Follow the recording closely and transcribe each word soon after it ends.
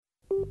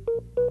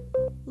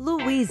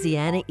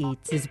Louisiana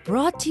Eats is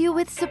brought to you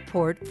with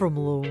support from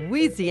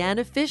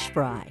Louisiana Fish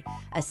Fry,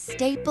 a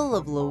staple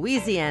of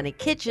Louisiana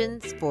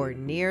kitchens for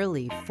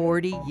nearly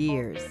 40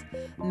 years.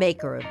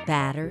 Maker of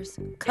batters,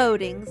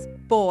 coatings,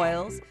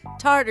 boils,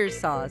 tartar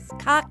sauce,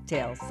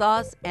 cocktail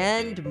sauce,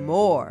 and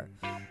more.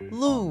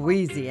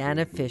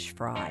 Louisiana Fish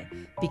Fry,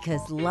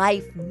 because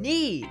life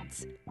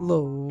needs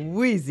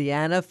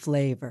Louisiana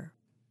flavor.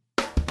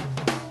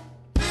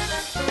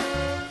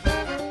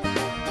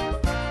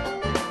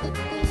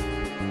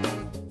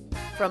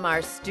 From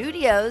our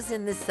studios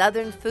in the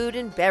Southern Food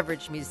and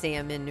Beverage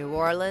Museum in New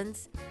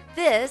Orleans,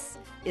 this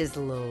is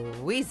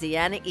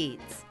Louisiana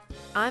Eats.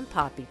 I'm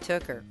Poppy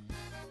Tooker.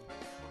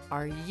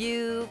 Are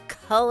you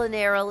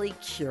culinarily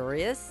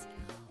curious?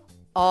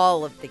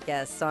 All of the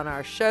guests on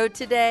our show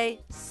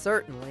today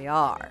certainly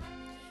are.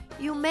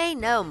 You may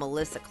know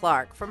Melissa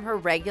Clark from her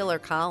regular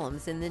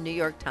columns in the New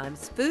York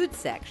Times food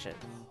section,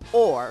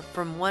 or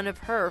from one of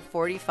her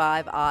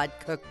 45-odd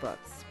cookbooks.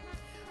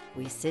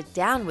 We sit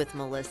down with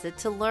Melissa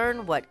to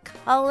learn what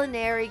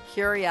culinary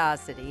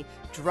curiosity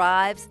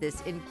drives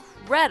this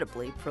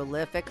incredibly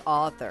prolific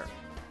author.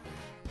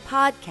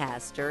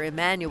 Podcaster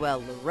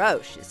Emmanuel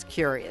Laroche is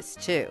curious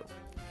too.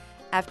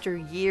 After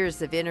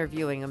years of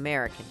interviewing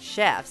American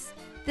chefs,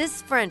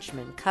 this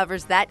Frenchman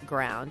covers that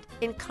ground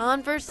in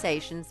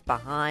Conversations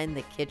Behind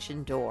the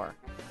Kitchen Door.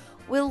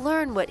 We'll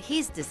learn what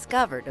he's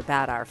discovered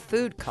about our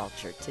food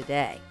culture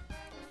today.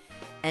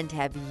 And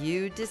have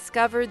you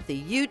discovered the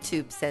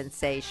YouTube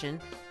sensation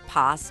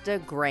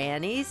Pasta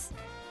Grannies?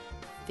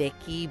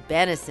 Vicky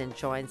Bennison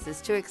joins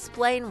us to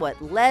explain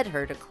what led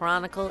her to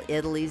chronicle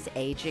Italy's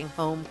aging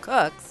home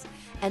cooks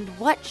and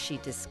what she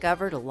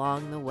discovered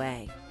along the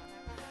way.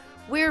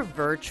 We're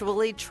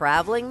virtually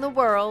traveling the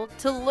world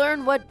to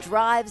learn what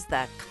drives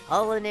the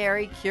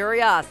culinary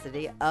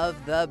curiosity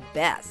of the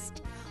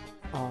best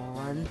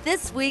on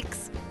this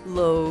week's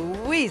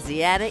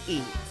Louisiana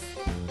Eats.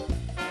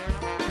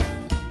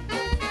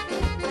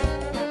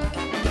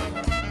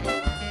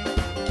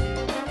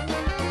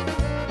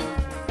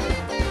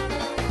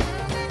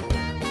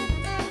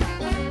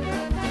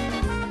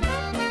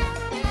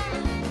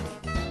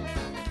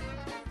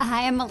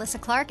 I am Melissa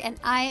Clark, and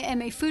I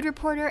am a food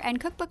reporter and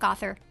cookbook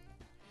author.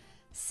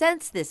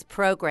 Since this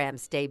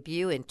program's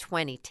debut in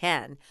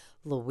 2010,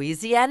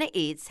 Louisiana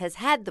Eats has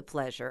had the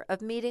pleasure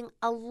of meeting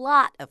a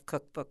lot of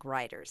cookbook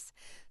writers,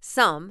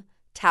 some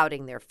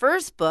touting their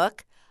first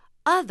book,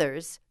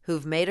 others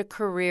who've made a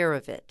career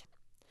of it.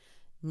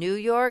 New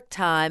York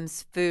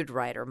Times food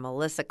writer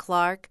Melissa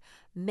Clark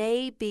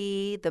may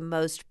be the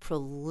most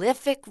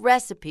prolific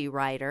recipe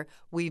writer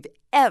we've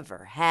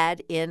ever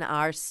had in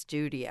our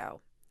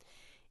studio.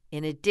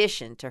 In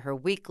addition to her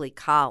weekly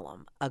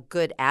column, A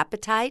Good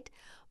Appetite,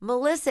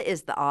 Melissa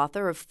is the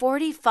author of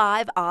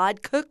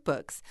 45-odd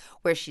cookbooks,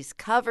 where she's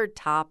covered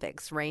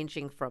topics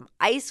ranging from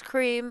ice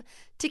cream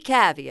to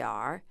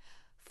caviar,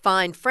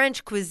 fine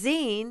French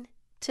cuisine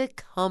to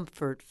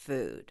comfort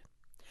food.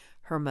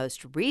 Her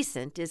most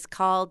recent is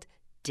called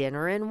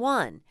Dinner in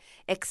One,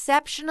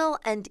 Exceptional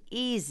and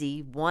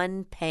Easy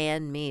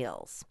One-Pan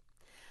Meals.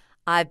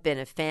 I've been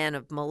a fan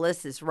of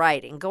Melissa's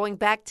writing going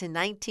back to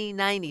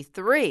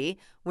 1993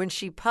 when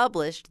she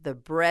published the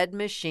Bread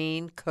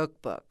Machine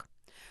Cookbook.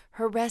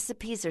 Her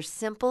recipes are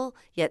simple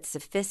yet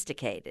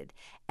sophisticated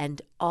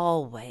and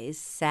always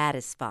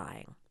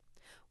satisfying.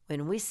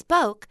 When we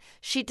spoke,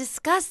 she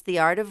discussed the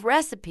art of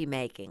recipe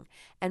making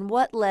and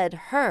what led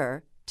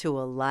her to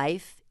a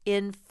life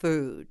in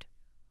food.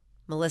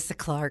 Melissa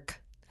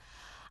Clark,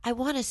 I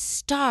want to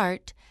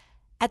start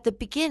at the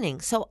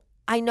beginning. So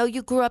I know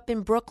you grew up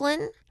in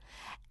Brooklyn.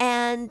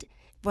 And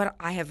what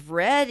I have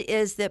read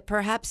is that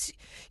perhaps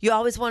you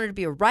always wanted to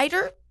be a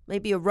writer,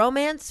 maybe a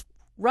romance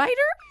writer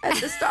at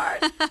the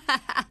start.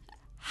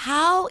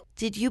 How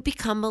did you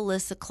become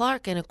Melissa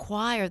Clark and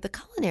acquire the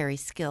culinary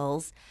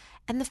skills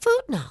and the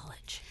food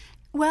knowledge?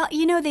 Well,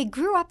 they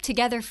grew up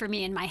together for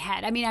me in my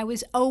head. I mean, I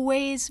was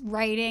always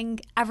writing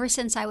ever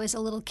since I was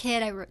a little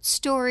kid. I wrote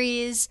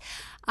stories.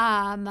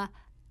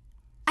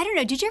 I don't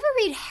know. Did you ever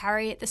read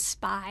Harriet the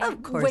Spy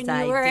when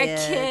you were a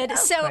kid? Of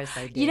course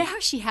I did. You know how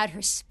she had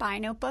her spy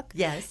notebook?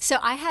 Yes. So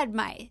I had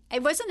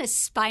it wasn't a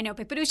spy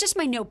notebook, but it was just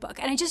my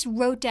notebook. And I just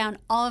wrote down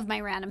all of my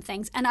random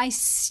things. And I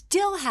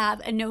still have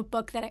a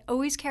notebook that I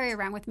always carry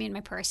around with me in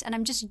my purse. And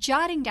I'm just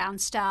jotting down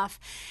stuff.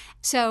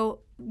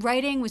 So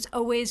writing was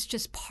always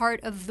just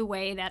part of the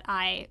way that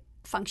I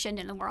functioned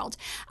in the world.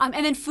 And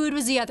then food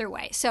was the other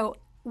way. So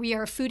we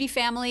are a foodie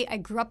family. I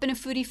grew up in a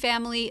foodie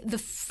family, the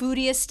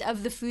foodiest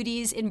of the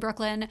foodies in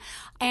Brooklyn.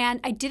 And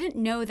I didn't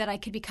know that I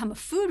could become a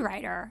food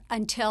writer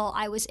until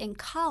I was in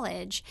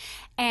college.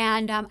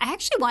 And I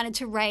actually wanted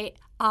to write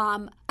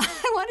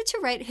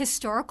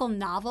historical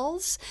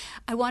novels.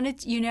 I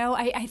wanted,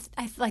 I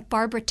like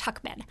Barbara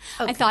Tuchman.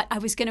 Okay. I thought I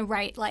was going to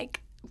write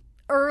like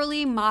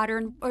early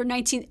modern or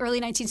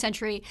early 19th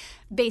century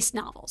based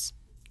novels.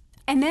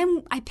 And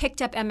then I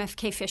picked up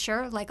MFK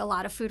Fisher, like a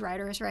lot of food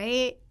writers,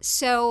 right?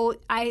 So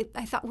I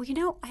thought,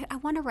 well, I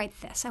want to write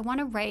this. I want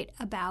to write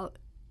about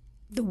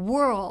the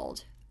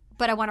world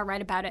but I want to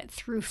write about it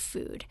through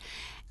food.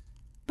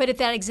 But at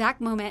that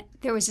exact moment,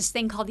 there was this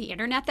thing called the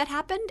internet that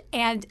happened,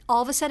 and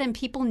all of a sudden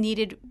people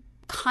needed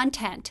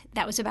content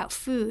that was about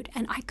food,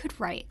 and I could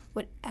write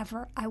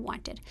whatever I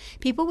wanted.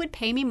 People would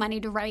pay me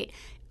money to write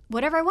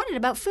whatever I wanted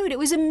about food. It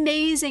was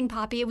amazing,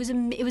 Poppy. It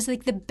was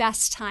like the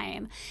best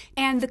time.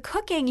 And the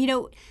cooking,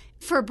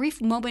 for a brief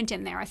moment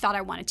in there, I thought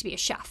I wanted to be a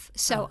chef.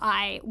 So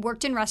I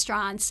worked in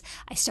restaurants.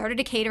 I started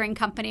a catering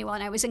company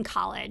when I was in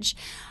college.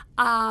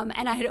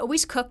 And I had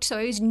always cooked, so I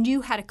always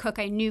knew how to cook.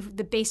 I knew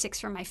the basics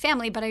from my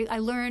family, but I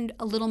learned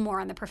a little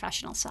more on the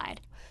professional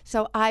side.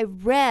 So I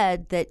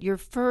read that your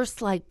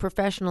first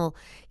professional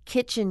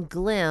kitchen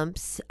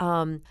glimpse,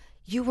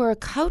 you were a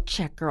coat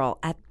check girl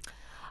at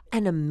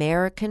an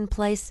American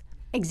place.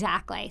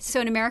 Exactly. So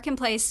an American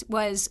Place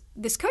was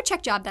this coat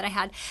check job that I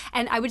had,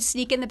 and I would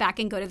sneak in the back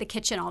and go to the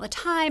kitchen all the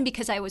time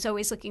because I was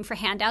always looking for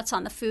handouts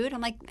on the food.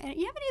 I'm like, you have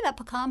any of that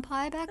pecan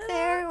pie back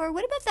there? Or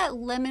what about that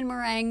lemon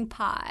meringue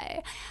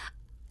pie?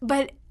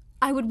 But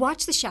I would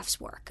watch the chefs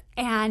work,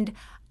 and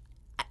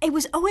it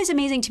was always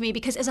amazing to me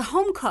because as a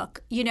home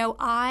cook,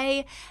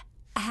 I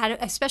had,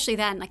 especially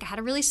then, I had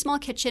a really small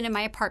kitchen in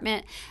my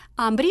apartment.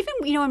 But even,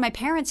 in my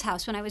parents'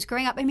 house when I was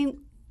growing up,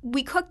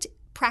 we cooked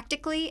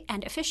practically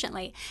and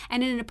efficiently.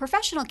 And in a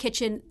professional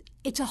kitchen,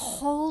 it's a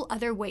whole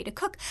other way to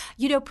cook.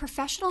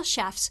 Professional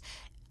chefs,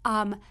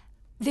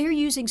 they're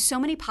using so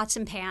many pots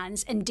and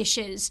pans and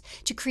dishes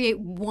to create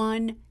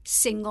one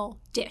single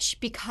dish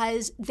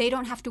because they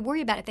don't have to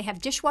worry about it. They have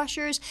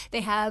dishwashers,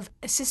 they have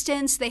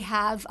assistants, they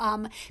have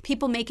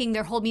people making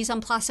their whole mise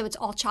en place so it's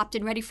all chopped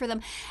and ready for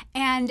them.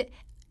 And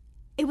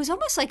it was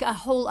almost like a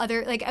whole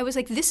other, I was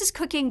like, this is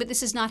cooking, but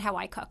this is not how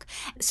I cook.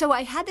 So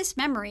I had this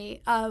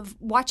memory of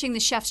watching the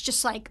chefs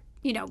just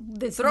the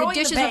dishes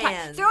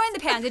throwing the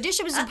pans. The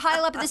dishes would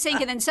pile up in the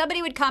sink, and then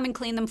somebody would come and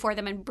clean them for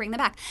them and bring them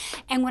back.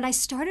 And when I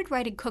started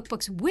writing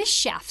cookbooks with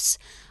chefs,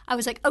 I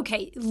was like,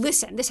 okay,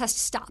 listen, this has to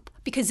stop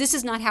because this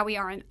is not how we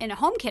are in a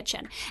home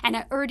kitchen. And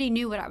I already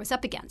knew what I was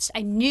up against.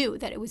 I knew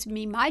that it was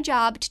my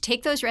job to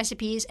take those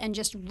recipes and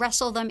just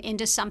wrestle them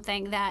into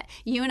something that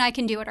you and I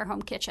can do at our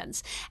home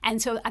kitchens.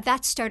 And so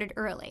that started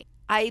early.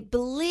 I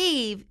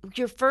believe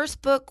your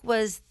first book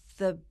was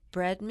the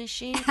bread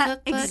machine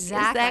cookbook. Exactly. Is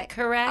that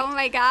correct? Oh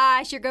my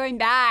gosh, you're going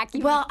back.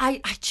 Well, I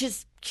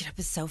just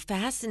was so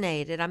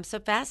fascinated. I'm so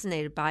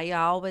fascinated by you.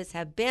 I always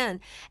have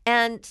been.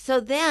 And so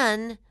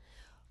then,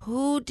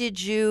 who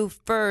did you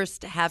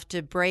first have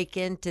to break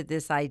into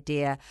this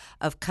idea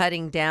of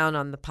cutting down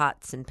on the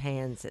pots and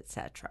pans,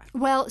 etc.?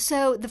 Well,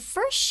 so the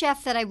first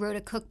chef that I wrote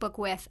a cookbook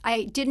with,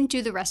 I didn't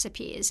do the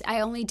recipes. I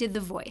only did the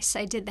voice.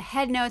 I did the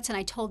head notes and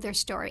I told their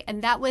story.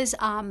 And that was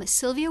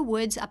Sylvia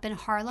Woods up in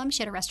Harlem.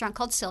 She had a restaurant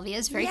called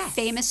Sylvia's, very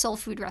famous soul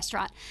food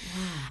restaurant.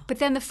 Wow. But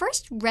then the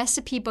first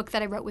recipe book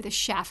that I wrote with a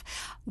chef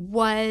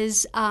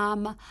was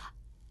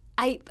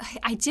I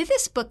did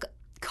this book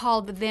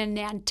called the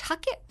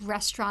Nantucket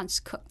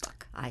Restaurants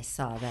Cookbook. I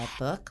saw that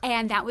book.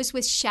 And that was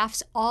with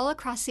chefs all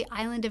across the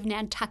island of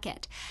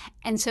Nantucket.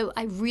 And so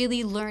I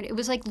really learned. It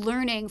was like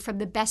learning from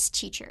the best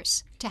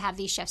teachers to have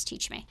these chefs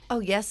teach me. Oh,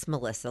 yes,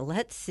 Melissa.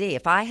 Let's see.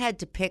 If I had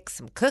to pick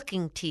some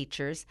cooking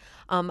teachers,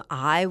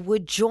 I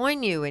would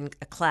join you in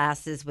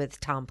classes with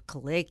Tom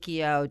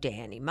Colicchio,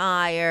 Danny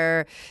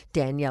Meyer,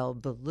 Danielle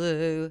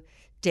Ballou,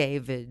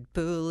 David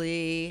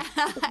Booley.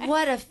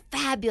 What a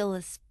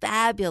fabulous,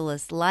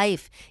 fabulous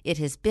life it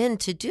has been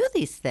to do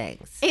these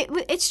things.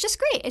 It's just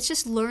great. It's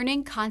just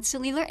learning,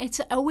 constantly learning. It's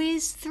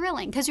always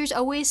thrilling because there's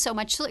always so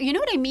much. You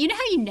know what I mean? You know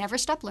how you never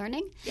stop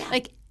learning? Yeah.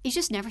 You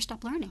just never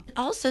stop learning.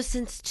 Also,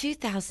 since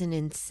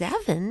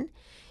 2007,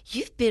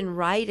 you've been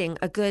writing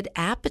A Good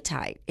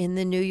Appetite in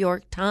the New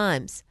York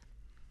Times.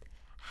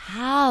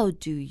 How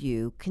do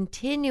you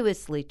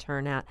continuously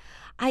turn out?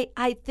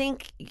 I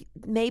think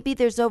maybe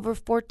there's over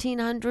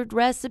 1,400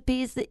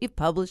 recipes that you've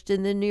published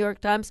in the New York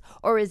Times,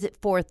 or is it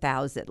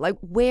 4,000?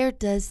 Where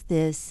does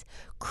this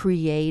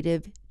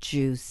creative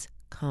juice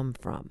come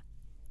from?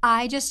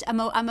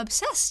 I'm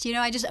obsessed.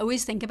 I just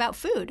always think about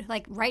food.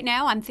 Right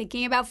now, I'm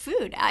thinking about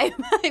food.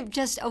 I'm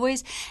just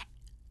always.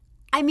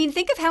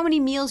 Think of how many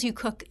meals you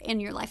cook in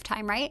your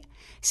lifetime, right?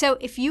 So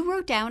if you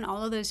wrote down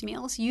all of those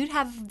meals, you'd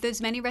have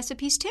those many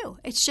recipes too.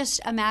 It's just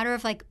a matter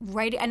of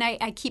writing. And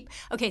I keep,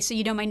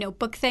 so my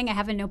notebook thing, I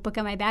have a notebook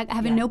in my bag. I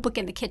have a notebook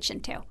in the kitchen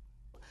too.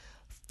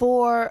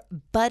 For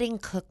budding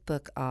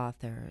cookbook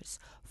authors,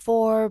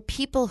 for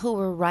people who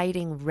are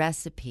writing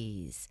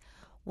recipes,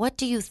 what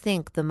do you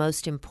think the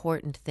most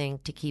important thing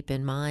to keep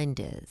in mind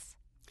is?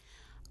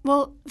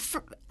 Well,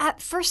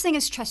 first thing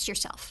is trust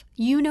yourself.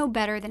 You know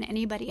better than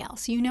anybody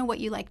else. You know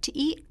what you like to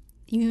eat.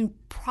 You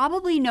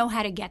probably know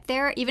how to get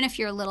there, even if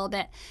you're a little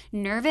bit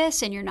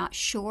nervous and you're not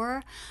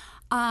sure.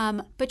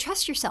 But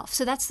trust yourself.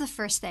 So that's the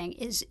first thing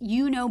is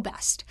you know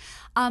best.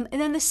 And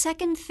then the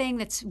second thing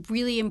that's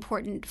really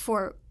important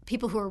for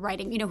people who are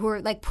writing, who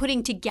are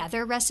putting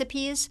together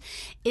recipes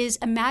is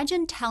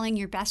imagine telling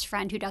your best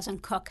friend who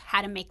doesn't cook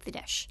how to make the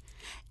dish.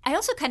 I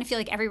also kind of feel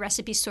like every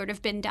recipe's sort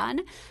of been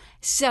done.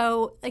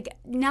 So, like,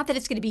 not that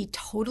it's going to be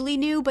totally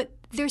new, but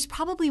there's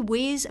probably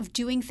ways of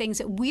doing things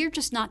that we're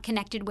just not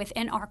connected with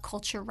in our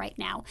culture right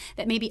now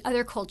that maybe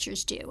other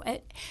cultures do.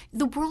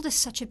 The world is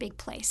such a big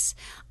place.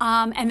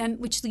 And then,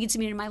 which leads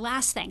me to my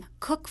last thing,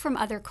 cook from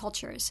other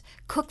cultures,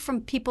 cook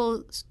from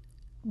people's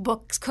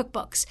books,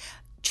 cookbooks.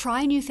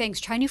 Try new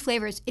things, try new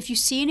flavors. If you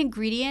see an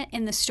ingredient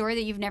in the store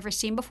that you've never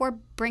seen before,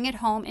 bring it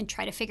home and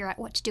try to figure out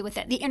what to do with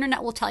it. The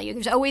internet will tell you.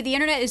 There's always the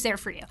internet is there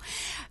for you.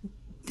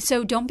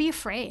 So don't be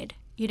afraid.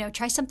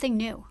 Try something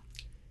new.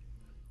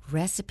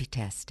 Recipe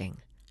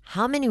testing.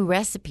 How many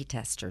recipe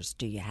testers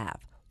do you have?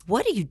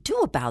 What do you do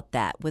about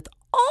that with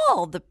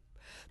all the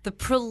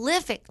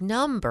prolific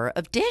number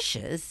of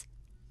dishes?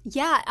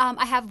 Yeah,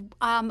 I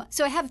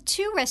have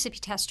 2 recipe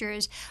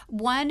testers.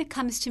 One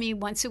comes to me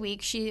once a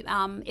week. She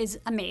is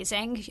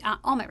amazing.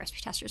 All my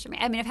recipe testers are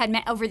amazing. I mean, I've had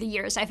over the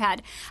years. I've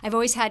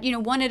always had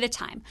one at a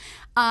time.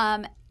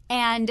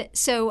 And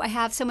so I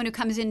have someone who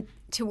comes in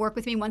to work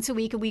with me once a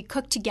week, and we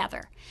cook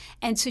together.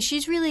 And so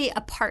she's really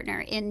a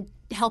partner in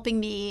helping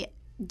me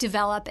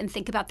develop and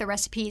think about the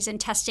recipes and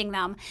testing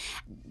them.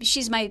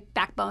 She's my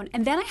backbone.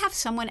 And then I have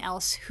someone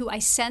else who I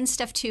send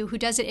stuff to who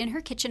does it in her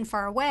kitchen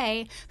far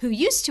away, who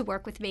used to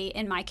work with me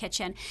in my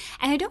kitchen.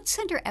 And I don't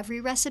send her every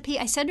recipe.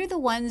 I send her the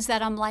ones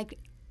that I'm like,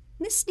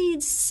 this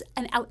needs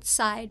an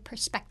outside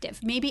perspective.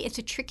 Maybe it's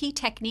a tricky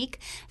technique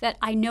that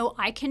I know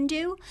I can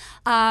do.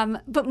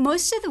 But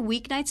most of the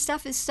weeknight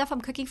stuff is stuff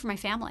I'm cooking for my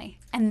family.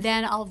 And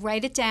then I'll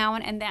write it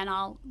down, and then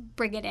I'll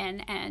bring it in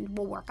and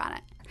we'll work on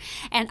it.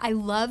 And I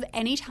love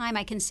any time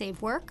I can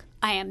save work.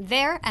 I am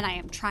there and I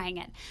am trying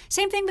it.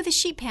 Same thing with a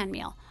sheet pan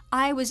meal.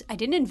 I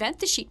didn't invent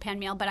the sheet pan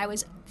meal,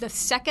 but the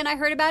second I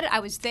heard about it, I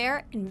was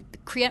there and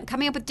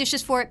coming up with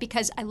dishes for it,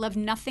 because I love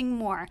nothing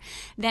more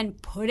than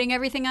putting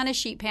everything on a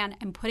sheet pan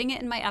and putting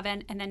it in my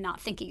oven and then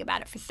not thinking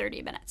about it for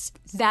 30 minutes.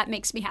 That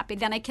makes me happy.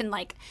 Then I can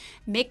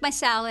make my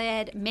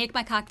salad, make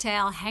my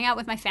cocktail, hang out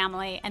with my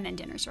family, and then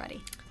dinner's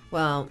ready.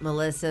 Well,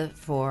 Melissa,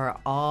 for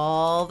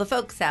all the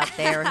folks out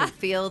there who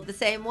feel the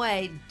same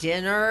way,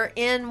 dinner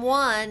in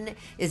one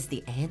is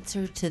the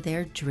answer to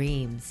their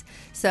dreams.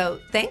 So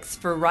thanks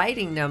for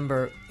writing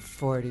number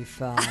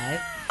 45.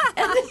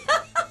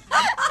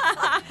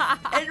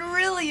 And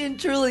really and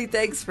truly,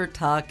 thanks for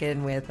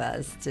talking with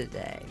us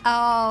today.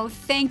 Oh,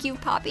 thank you,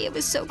 Poppy. It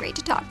was so great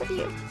to talk with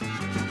you.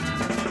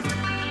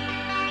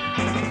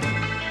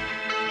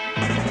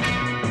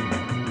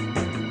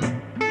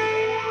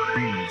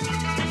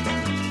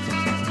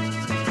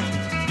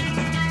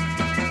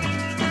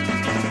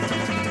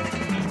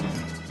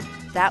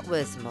 That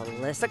was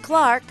Melissa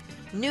Clark,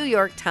 New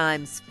York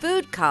Times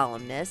food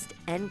columnist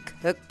and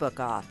cookbook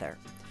author.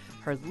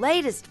 Her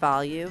latest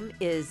volume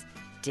is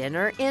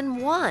Dinner in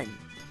One,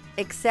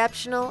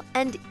 Exceptional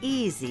and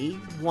Easy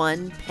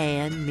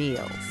One-Pan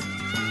Meals.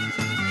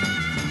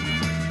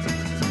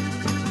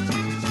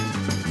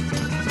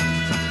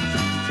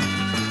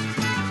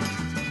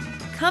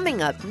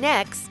 Coming up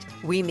next,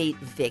 we meet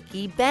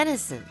Vicky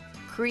Bennison,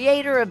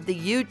 creator of the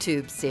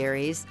YouTube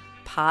series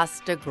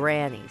Pasta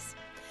Grannies.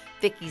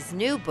 Vicky's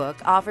new book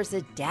offers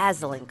a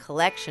dazzling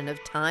collection of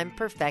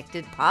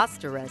time-perfected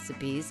pasta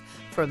recipes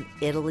from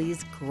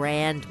Italy's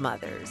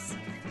grandmothers.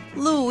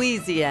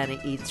 Louisiana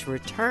Eats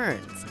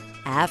returns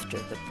after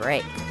the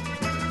break.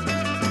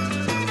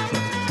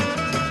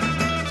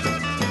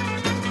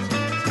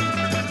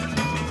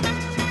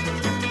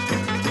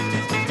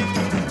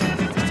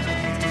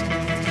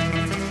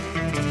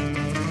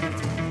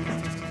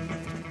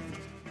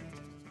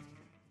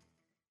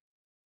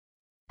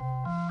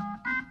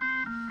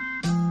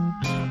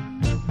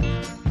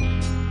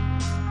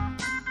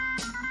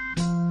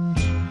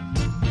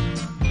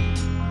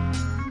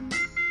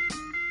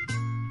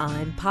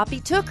 I'm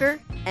Poppy Tooker,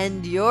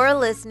 and you're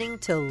listening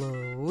to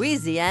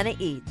Louisiana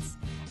Eats,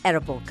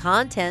 edible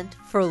content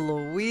for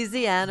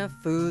Louisiana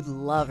food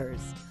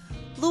lovers.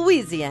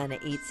 Louisiana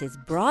Eats is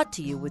brought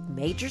to you with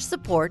major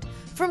support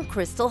from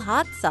Crystal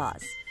Hot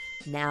Sauce,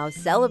 now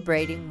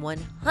celebrating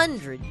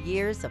 100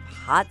 years of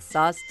hot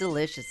sauce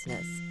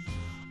deliciousness.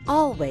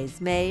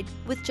 Always made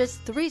with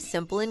just 3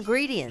 simple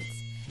ingredients: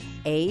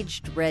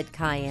 aged red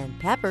cayenne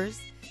peppers,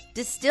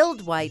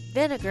 distilled white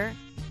vinegar,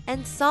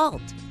 and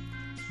salt.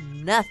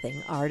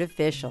 Nothing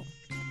artificial.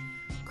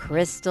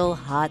 Crystal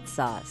Hot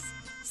Sauce.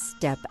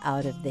 Step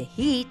out of the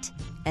heat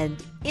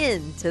and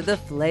into the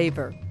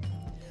flavor.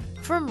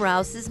 From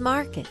Rouse's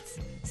Markets,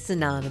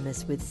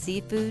 synonymous with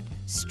seafood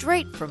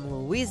straight from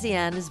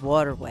Louisiana's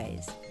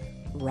waterways.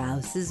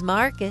 Rouse's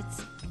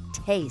Markets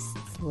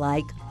tastes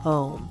like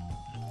home.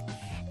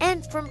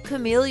 And from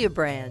Camellia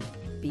Brand,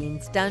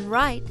 beans done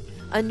right,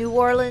 a New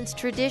Orleans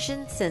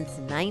tradition since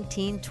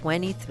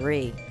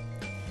 1923.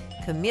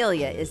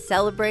 Camellia is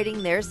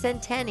celebrating their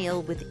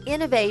centennial with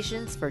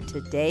innovations for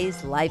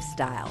today's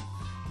lifestyle.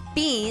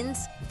 Beans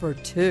for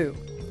 2.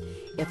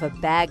 If a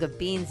bag of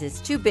beans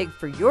is too big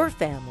for your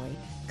family,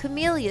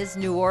 Camellia's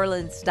New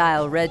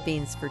Orleans-style red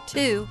beans for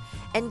 2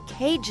 And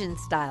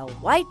Cajun-style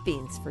white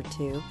beans for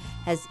two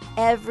has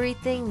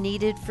everything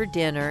needed for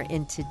dinner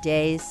in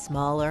today's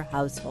smaller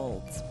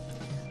households.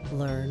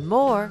 Learn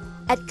more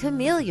at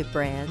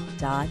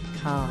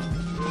CameliaBrand.com.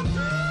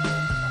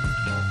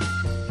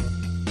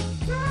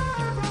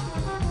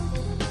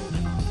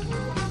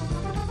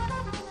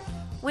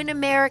 When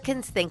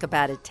Americans think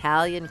about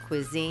Italian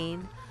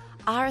cuisine,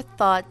 our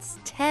thoughts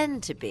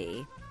tend to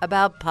be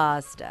about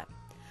pasta.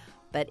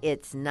 But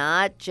it's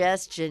not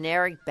just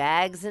generic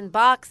bags and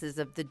boxes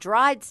of the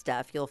dried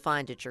stuff you'll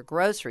find at your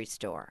grocery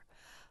store.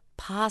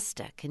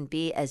 Pasta can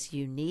be as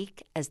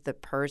unique as the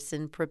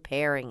person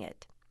preparing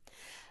it.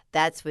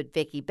 That's what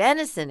Vicky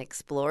Bennison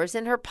explores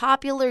in her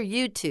popular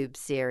YouTube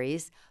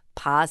series,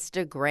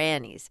 Pasta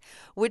Grannies,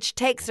 which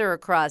takes her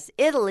across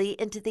Italy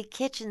into the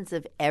kitchens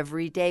of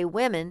everyday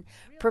women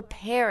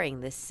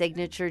preparing the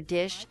signature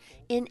dish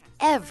in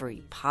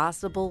every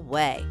possible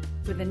way.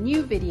 With a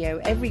new video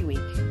every week,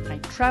 I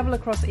travel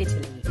across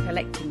Italy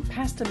collecting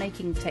pasta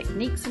making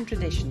techniques and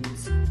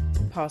traditions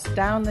passed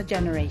down the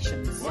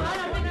generations.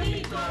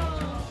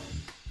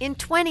 In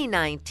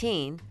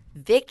 2019,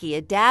 Vicky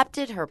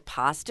adapted her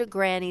Pasta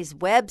Grannies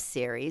web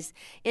series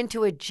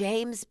into a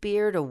James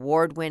Beard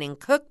award-winning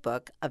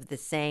cookbook of the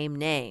same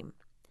name.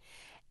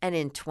 And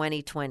in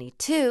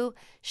 2022,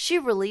 she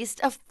released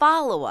a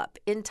follow-up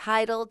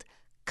entitled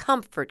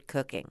Comfort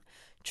Cooking: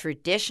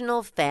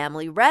 Traditional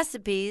Family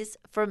Recipes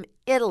from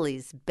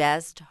Italy's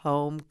Best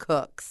Home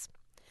Cooks.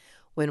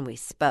 When we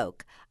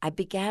spoke, I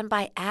began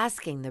by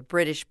asking the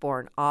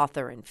British-born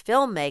author and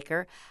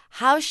filmmaker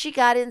how she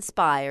got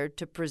inspired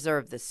to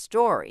preserve the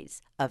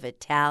stories of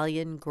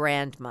Italian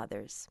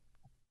grandmothers.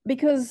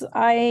 Because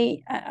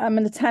I'm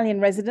an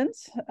Italian resident,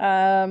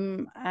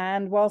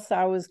 and whilst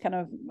I was kind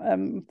of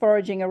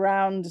foraging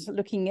around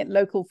looking at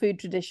local food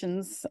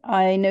traditions,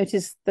 I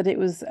noticed that it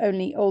was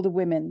only older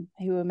women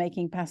who were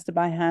making pasta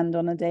by hand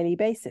on a daily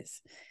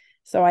basis.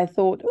 So I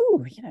thought,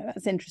 oh,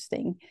 that's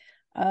interesting.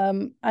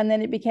 And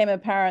then it became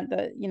apparent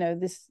that,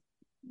 this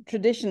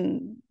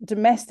tradition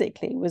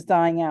domestically was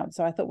dying out.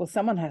 So I thought, well,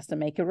 someone has to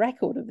make a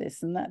record of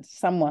this. And that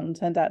someone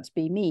turned out to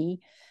be me.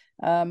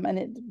 And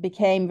it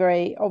became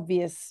very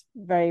obvious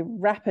very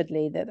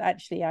rapidly that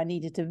actually I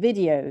needed to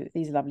video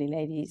these lovely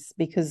ladies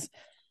because,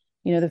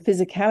 the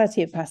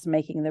physicality of pasta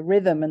making, the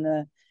rhythm and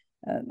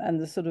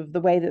the sort of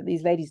the way that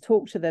these ladies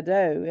talk to their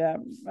dough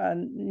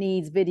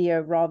needs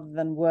video rather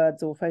than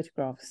words or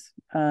photographs.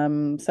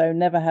 So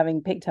never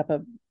having picked up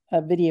a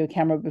video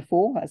camera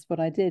before, that's what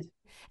I did.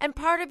 And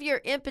part of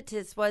your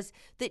impetus was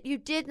that you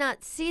did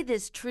not see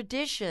this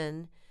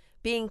tradition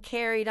being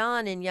carried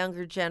on in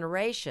younger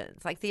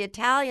generations. Like the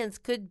Italians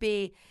could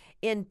be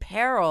in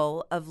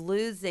peril of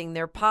losing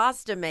their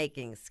pasta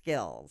making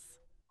skills.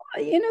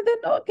 They're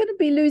not going to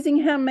be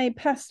losing handmade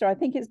pasta. I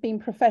think it's been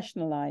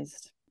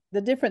professionalized.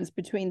 The difference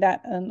between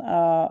that and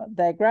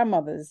their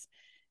grandmothers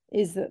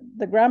is that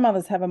the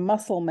grandmothers have a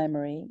muscle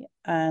memory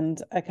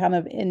and a kind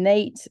of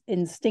innate,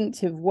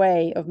 instinctive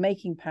way of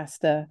making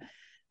pasta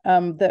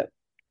that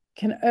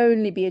can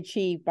only be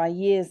achieved by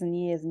years and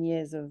years and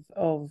years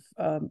of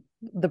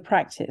the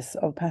practice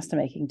of pasta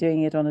making,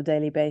 doing it on a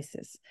daily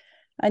basis.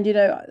 And,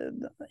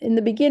 in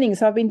the beginning,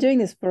 so I've been doing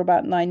this for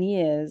about 9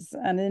 years.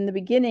 And in the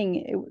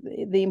beginning,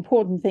 the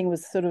important thing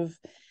was sort of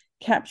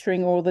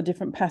capturing all the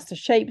different pasta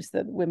shapes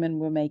that women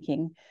were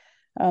making.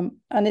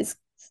 And it's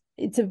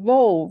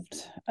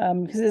evolved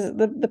because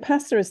the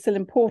pasta is still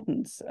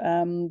important.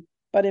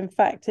 But in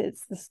fact,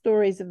 it's the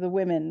stories of the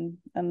women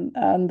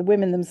and the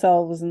women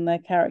themselves and their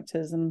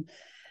characters and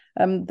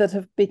that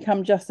have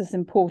become just as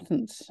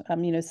important,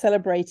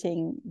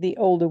 celebrating the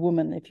older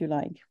woman, if you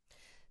like.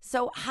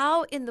 So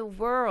how in the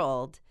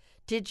world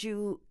did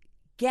you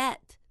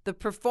get the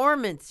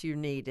performance you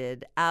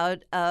needed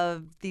out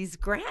of these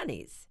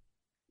grannies?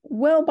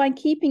 Well, by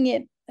keeping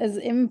it as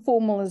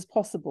informal as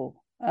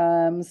possible.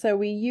 So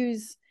we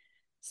use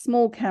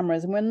small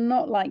cameras, and we're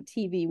not like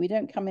TV. We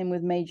don't come in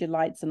with major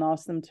lights and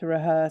ask them to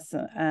rehearse.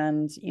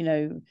 And,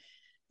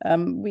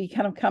 we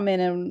kind of come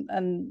in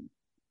and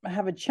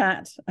have a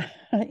chat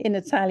in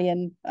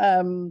Italian.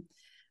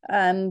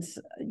 And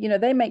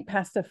they make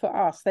pasta for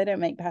us. They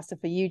don't make pasta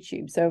for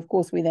YouTube. So of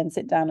course we then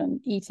sit down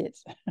and eat it.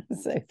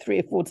 So 3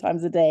 or 4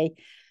 times a day.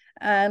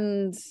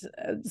 And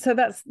so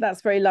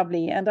that's very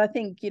lovely. And I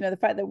think, the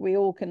fact that we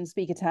all can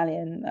speak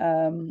Italian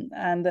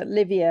and that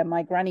Livia,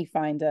 my granny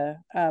finder,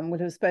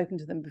 would have spoken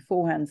to them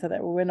beforehand so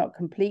that we're not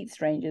complete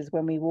strangers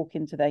when we walk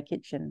into their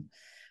kitchen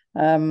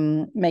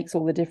makes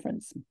all the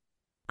difference.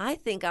 I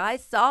think I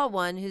saw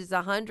one who's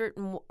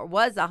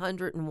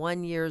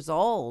 101 years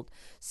old.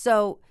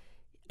 So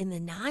in the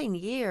 9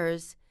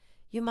 years,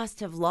 you must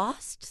have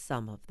lost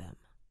some of them.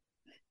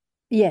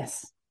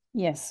 Yes,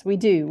 we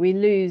do. We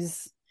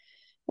lose,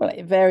 well,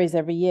 it varies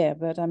every year,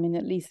 but at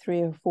least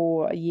 3 or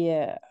 4 a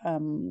year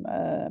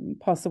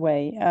pass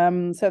away.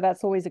 So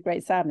that's always a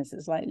great sadness.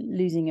 It's like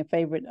losing a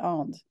favorite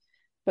aunt.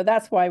 But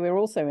that's why we're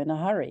also in a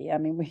hurry.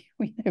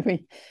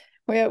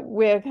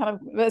 We're kind of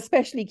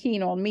especially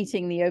keen on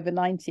meeting the over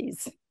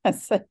 90s.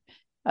 So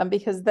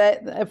because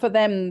for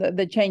them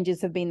the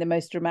changes have been the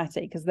most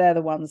dramatic, because they're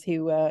the ones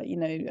who were,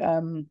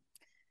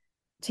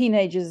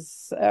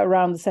 teenagers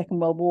around the Second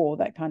World War,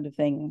 that kind of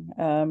thing.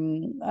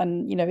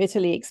 And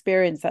Italy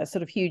experienced that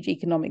sort of huge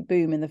economic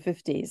boom in the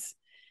 50s.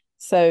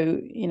 So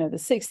the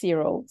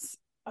 60-year-olds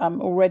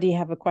already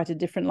have quite a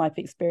different life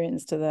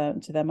experience to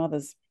their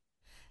mothers.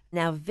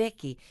 Now,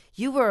 Vicky,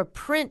 you were a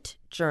print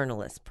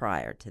journalist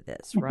prior to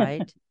this,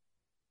 right?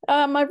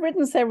 I've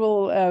written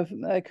several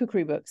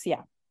cookery books.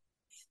 Yeah,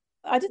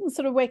 I didn't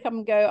sort of wake up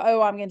and go,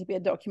 "Oh, I'm going to be a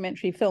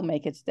documentary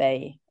filmmaker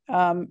today."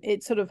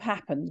 It sort of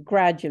happened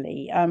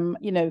gradually.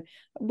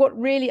 What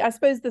really, I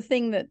suppose, the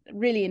thing that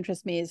really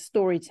interests me is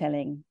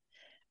storytelling.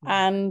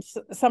 And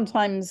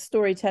sometimes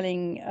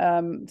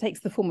storytelling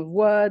takes the form of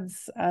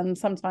words, and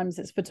sometimes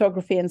it's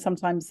photography, and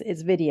sometimes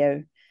it's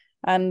video.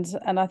 And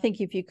I think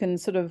if you can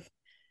sort of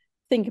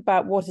think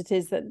about what it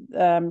is that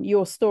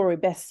your story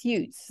best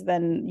suits,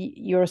 then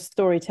you're a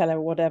storyteller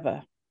or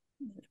whatever,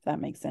 if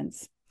that makes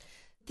sense.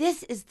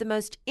 This is the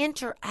most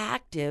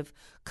interactive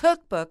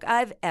cookbook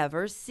I've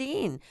ever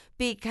seen,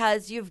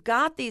 because you've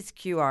got these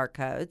QR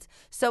codes.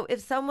 So if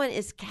someone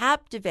is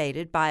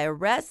captivated by a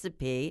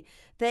recipe,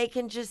 they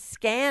can just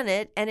scan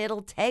it and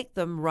it'll take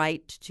them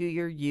right to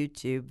your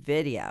YouTube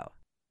video.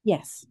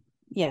 Yes.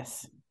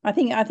 I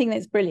think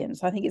that's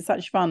brilliant. I think it's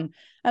such fun.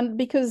 And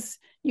because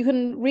you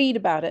can read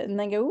about it and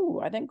then go, "Oh,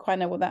 I don't quite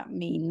know what that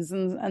means,"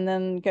 and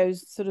then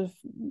goes sort of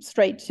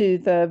straight to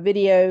the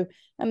video,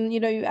 and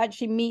you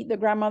actually meet the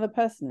grandmother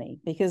personally,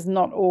 because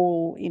not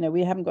all,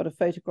 we haven't got a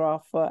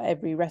photograph for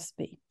every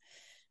recipe.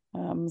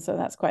 So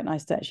that's quite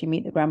nice to actually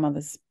meet the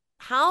grandmothers.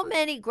 How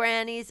many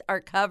grannies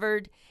are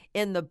covered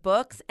in the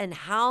books, and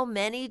how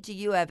many do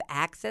you have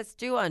access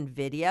to on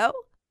video?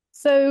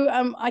 So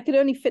I could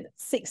only fit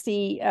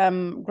 60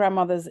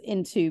 grandmothers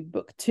into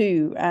book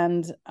 2,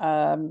 and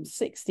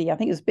 60, I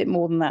think it was a bit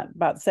more than that,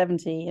 about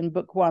 70 in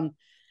book 1.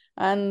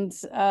 And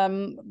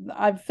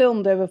I've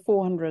filmed over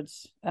 400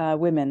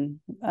 women.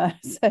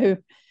 So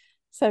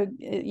go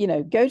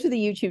to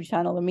the YouTube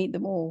channel and meet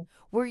them all.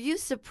 Were you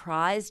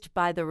surprised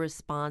by the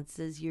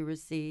responses you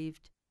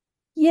received?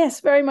 Yes,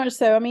 very much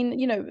so. I mean,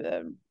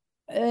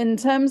 in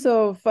terms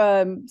of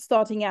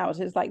starting out,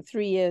 it's like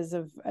 3 years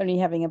of only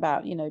having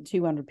about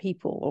 200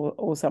 people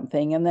or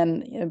something, and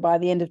then by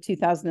the end of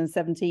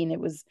 2017 it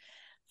was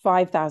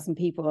 5,000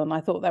 people, and I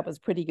thought that was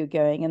pretty good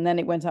going, and then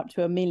it went up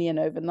to 1 million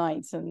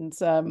overnight, and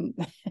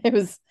it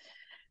was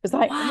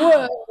like,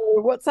 wow.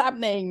 Whoa, what's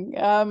happening?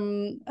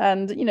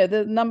 And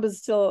the numbers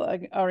still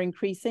are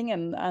increasing,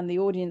 and the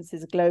audience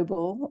is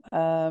global.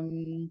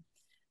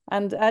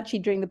 And actually,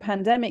 during the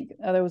pandemic,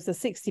 there was a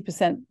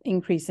 60%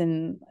 increase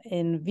in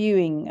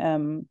viewing,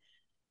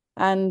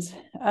 and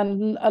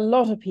a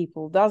lot of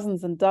people,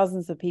 dozens and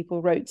dozens of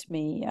people, wrote to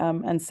me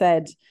and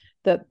said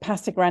that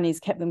Pasta Grannies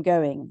kept them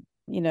going.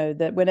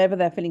 That whenever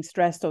they're feeling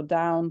stressed or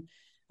down,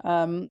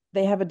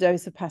 they have a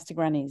dose of Pasta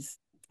Grannies,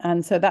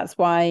 and so that's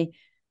why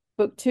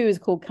book 2 is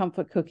called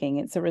Comfort Cooking.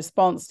 It's a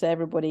response to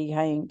everybody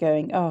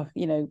going, "Oh,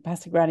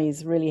 Pasta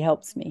Grannies really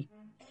helps me."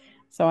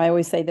 So I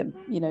always say that,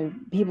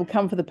 people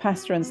come for the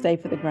pasta and stay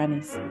for the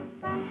grannies.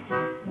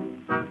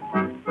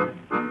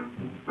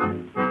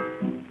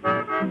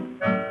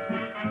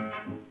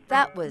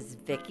 That was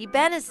Vicky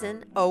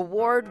Bennison,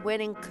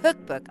 award-winning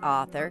cookbook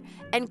author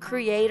and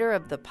creator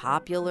of the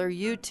popular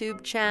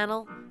YouTube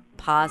channel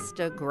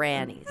Pasta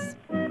Grannies.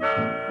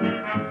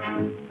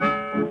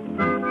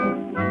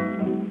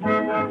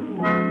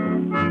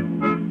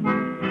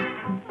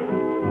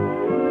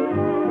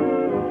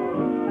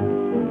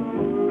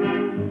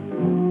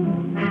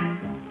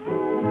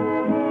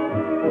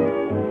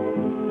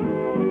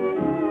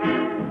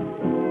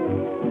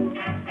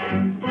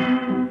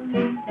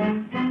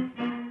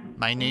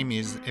 My name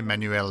is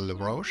Emmanuel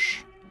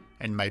Laroche,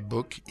 and my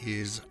book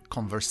is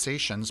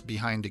Conversations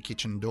Behind the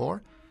Kitchen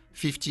Door,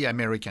 50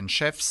 American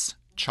Chefs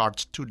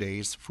Chart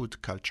Today's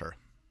Food Culture.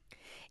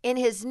 In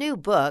his new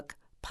book,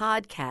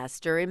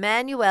 podcaster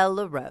Emmanuel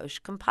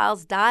Laroche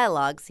compiles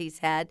dialogues he's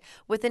had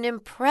with an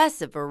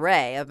impressive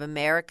array of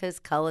America's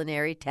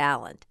culinary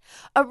talent,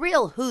 a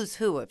real who's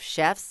who of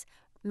chefs,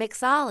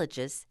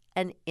 mixologists,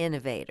 and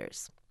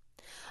innovators.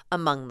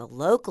 Among the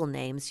local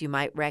names you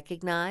might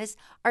recognize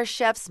are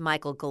chefs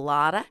Michael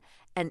Galata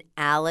and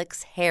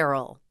Alex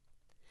Harrell.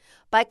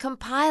 By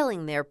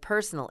compiling their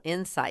personal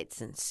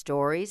insights and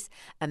stories,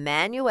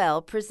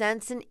 Emmanuel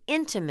presents an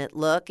intimate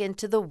look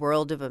into the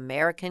world of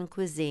American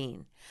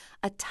cuisine,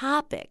 a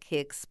topic he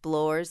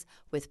explores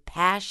with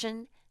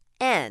passion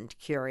and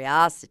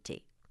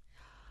curiosity.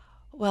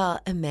 Well,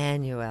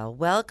 Emmanuel,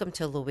 welcome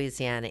to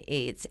Louisiana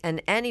Eats,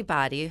 and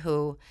anybody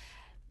who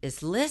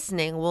is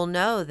listening will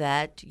know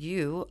that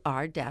you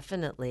are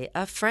definitely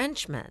a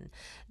Frenchman.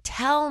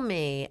 Tell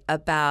me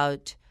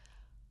about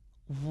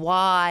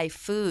why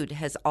food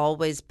has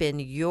always been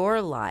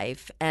your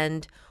life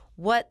and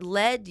what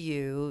led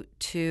you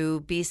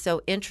to be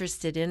so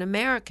interested in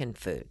American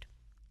food.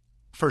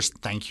 First,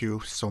 thank you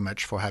so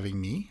much for having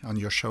me on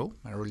your show.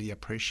 I really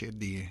appreciate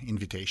the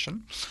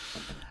invitation.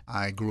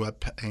 I grew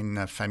up in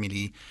a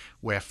family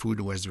where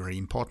food was very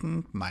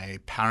important. My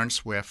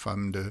parents were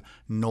from the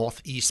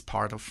northeast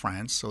part of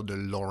France, so the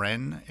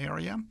Lorraine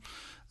area.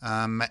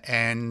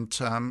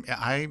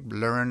 I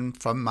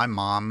learned from my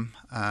mom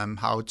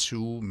how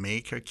to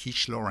make a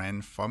quiche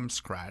Lorraine from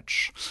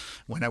scratch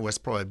when I was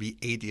probably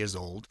 8 years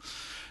old.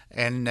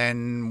 And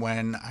then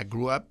when I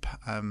grew up,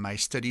 my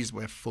studies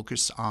were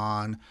focused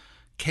on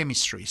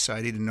chemistry. So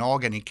I did an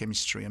organic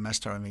chemistry, a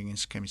master of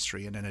organic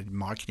chemistry, and then I did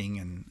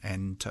marketing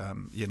and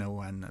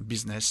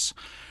business.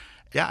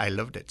 Yeah, I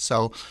loved it.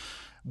 So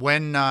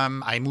when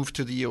I moved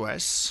to the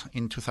US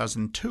in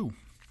 2002,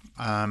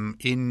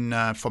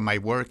 for my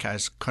work, I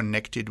was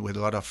connected with a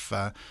lot of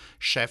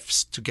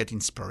chefs to get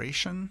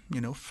inspiration,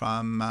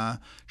 from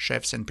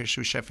chefs and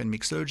pastry chefs and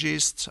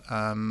mixologists.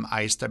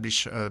 I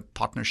established a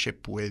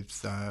partnership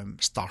with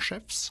star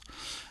chefs.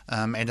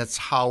 And that's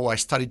how I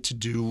started to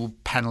do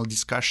panel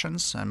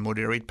discussions and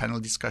moderate panel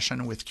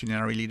discussion with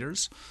culinary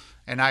leaders.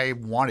 And I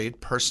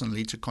wanted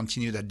personally to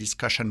continue that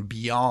discussion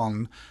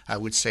beyond, I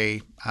would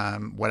say,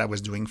 what I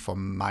was doing for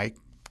my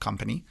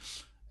company.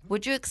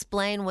 Would you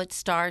explain what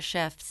Star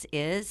Chefs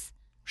is?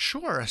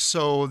 Sure.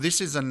 So this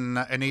is an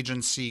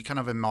agency, kind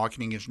of a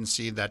marketing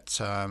agency that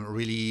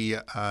really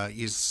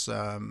is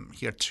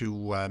here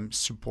to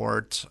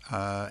support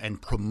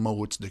and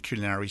promote the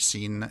culinary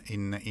scene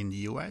in the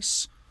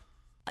U.S.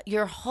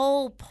 Your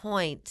whole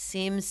point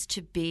seems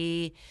to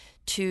be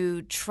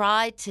to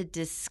try to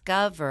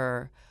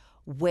discover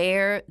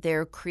where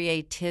their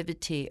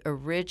creativity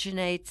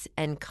originates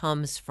and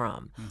comes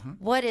from. Mm-hmm.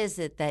 What is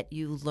it that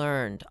you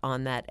learned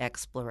on that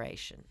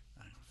exploration?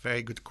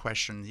 Very good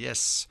question.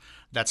 Yes,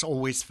 that's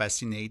always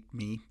fascinated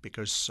me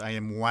because I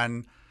am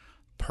one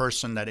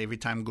person that every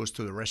time goes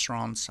to the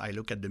restaurants, I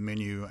look at the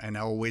menu and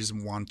I always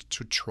want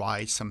to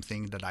try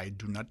something that I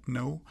do not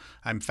know.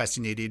 I'm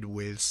fascinated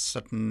with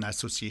certain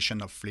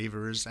association of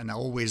flavors and I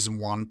always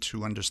want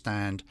to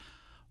understand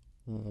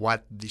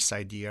what this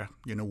idea,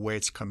 where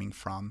it's coming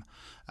from.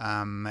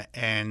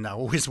 And I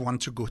always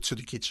want to go to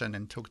the kitchen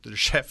and talk to the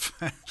chef.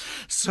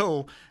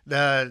 So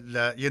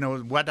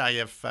what I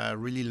have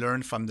really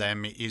learned from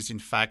them is, in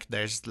fact,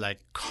 there's like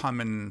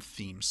common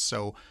themes.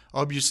 So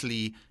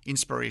obviously,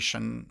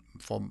 inspiration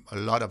for a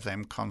lot of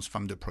them comes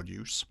from the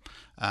produce,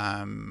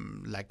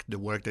 like the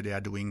work that they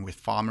are doing with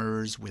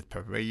farmers, with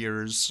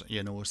purveyors,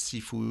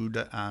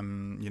 seafood,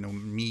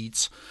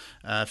 meat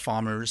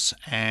farmers,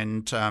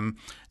 and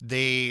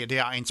they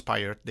are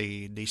inspired.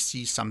 They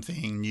see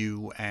something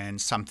new and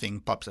something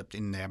pops up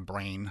in their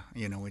brain.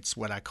 It's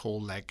what I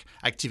call like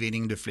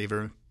activating the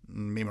flavor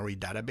memory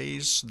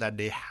database that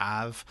they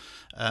have,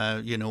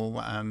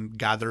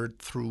 gathered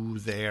through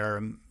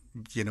their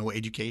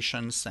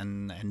educations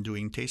and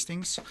doing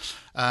tastings.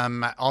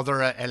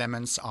 Other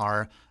elements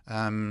are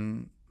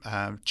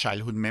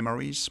childhood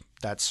memories.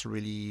 That's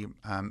really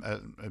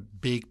a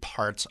big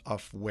part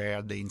of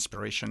where the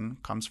inspiration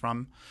comes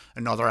from.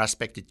 Another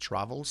aspect is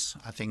travels.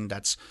 I think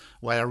that's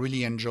what I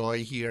really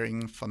enjoy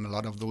hearing from a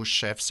lot of those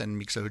chefs and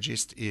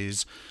mixologists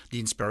is the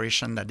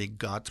inspiration that they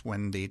got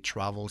when they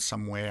travel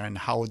somewhere and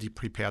how they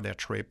prepare their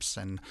trips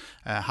and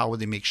how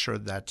they make sure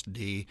that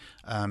they,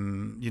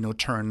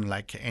 turn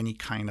like any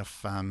kind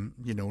of,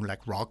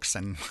 like rocks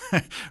and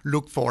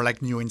look for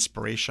like new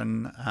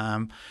inspiration.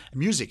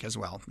 Music as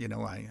well.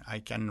 I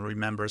can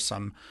remember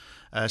some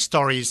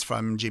stories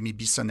from Jamie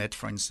Bissonnette,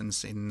 for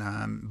instance, in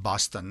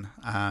Boston,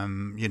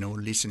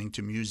 listening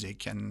to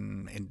music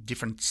and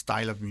different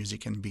style of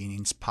music and being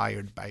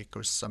inspired by,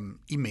 because some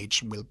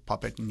image will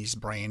pop up in his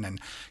brain and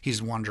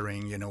he's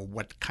wondering,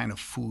 what kind of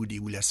food he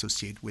will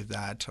associate with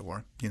that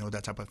or,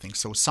 that type of thing.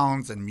 So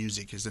sounds and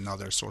music is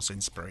another source of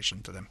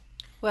inspiration to them.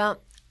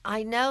 Well,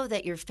 I know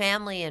that your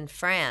family in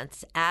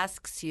France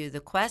asks you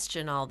the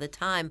question all the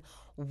time,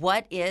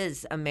 what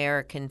is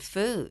American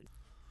food?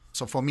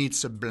 So for me,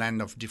 it's a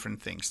blend of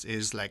different things.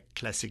 It's like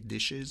classic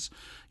dishes.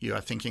 You are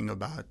thinking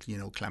about,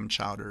 clam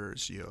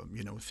chowders. You're,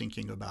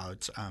 thinking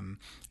about,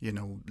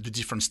 the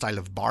different style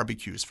of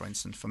barbecues, for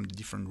instance, from the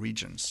different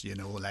regions.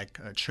 Like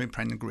shrimp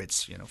and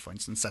grits. For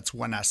instance, that's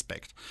one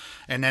aspect.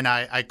 And then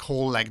I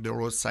call like the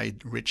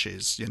roadside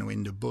riches.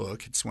 In the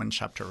book, it's one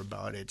chapter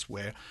about it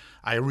where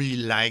I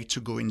really like to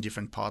go in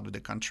different parts of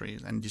the country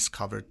and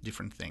discover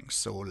different things.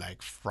 So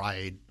like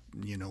fried,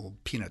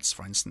 peanuts,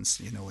 for instance,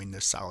 in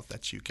the South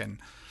that you can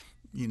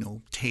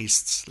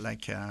tastes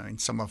like in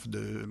some of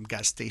the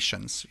gas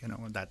stations.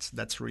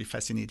 That's really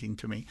fascinating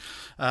to me.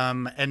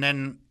 And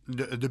then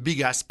the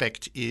big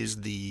aspect is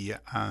the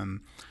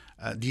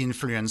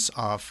influence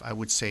of, I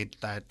would say,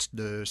 that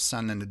the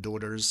son and the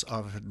daughters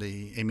of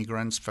the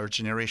immigrants, first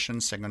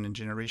generation, second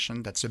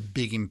generation, that's a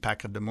big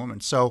impact at the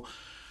moment. So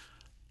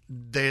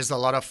there's a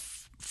lot of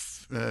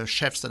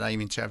chefs that I've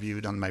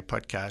interviewed on my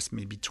podcast,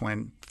 maybe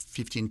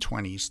 15,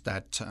 20s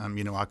that,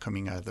 are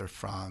coming either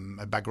from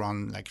a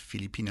background like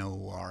Filipino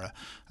or,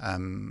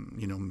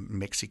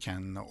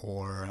 Mexican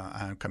or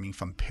coming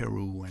from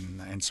Peru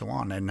and so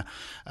on. And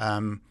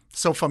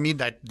so for me,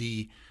 that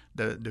the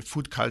the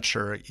food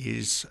culture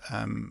is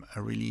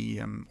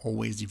really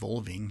always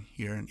evolving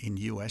here in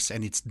the U.S.,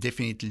 and it's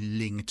definitely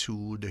linked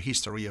to the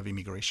history of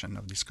immigration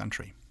of this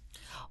country.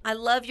 I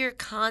love your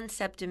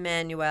concept,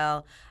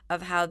 Emmanuel,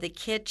 of how the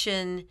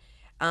kitchen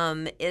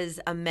is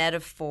a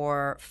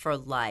metaphor for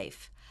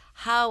life.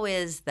 How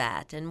is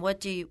that, and what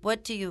do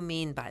you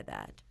mean by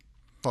that?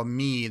 For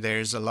me,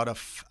 there's a lot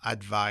of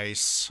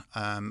advice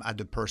at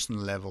the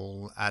personal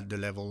level, at the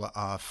level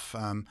of,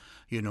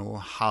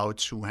 how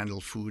to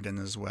handle food, and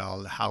as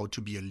well how to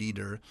be a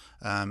leader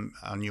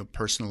on your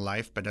personal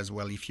life, but as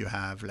well if you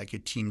have like a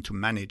team to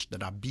manage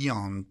that are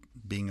beyond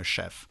being a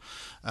chef.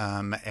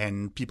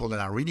 And people that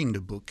are reading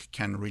the book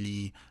can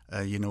really,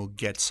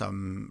 get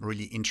some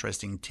really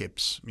interesting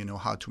tips,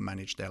 how to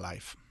manage their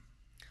life.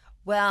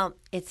 Well,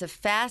 it's a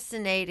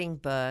fascinating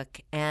book,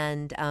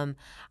 and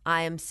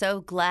I am so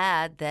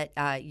glad that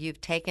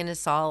you've taken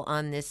us all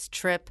on this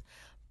trip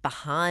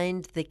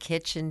behind the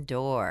kitchen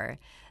door.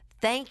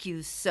 Thank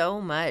you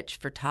so much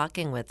for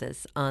talking with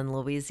us on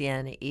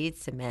Louisiana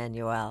Eats,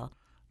 Emmanuel.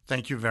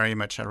 Thank you very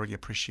much. I really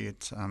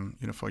appreciate,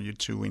 for you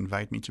to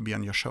invite me to be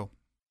on your show.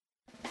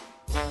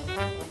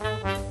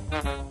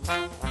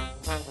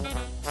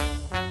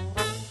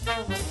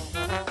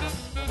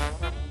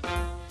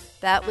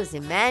 That was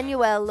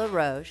Emmanuel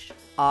Laroche,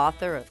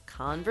 author of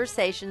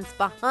Conversations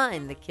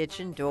Behind the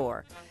Kitchen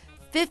Door.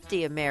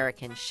 50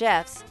 American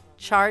chefs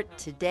chart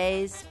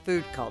today's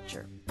food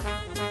culture.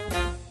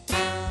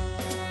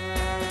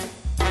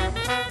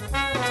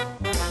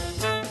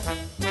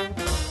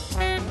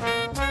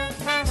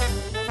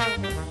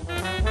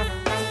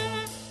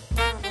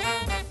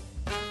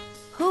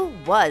 Who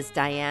was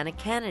Diana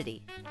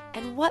Kennedy,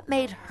 and what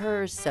made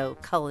her so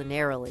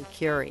culinarily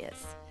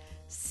curious?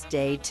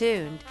 Stay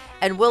tuned,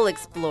 and we'll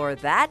explore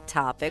that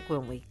topic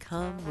when we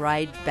come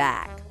right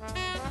back.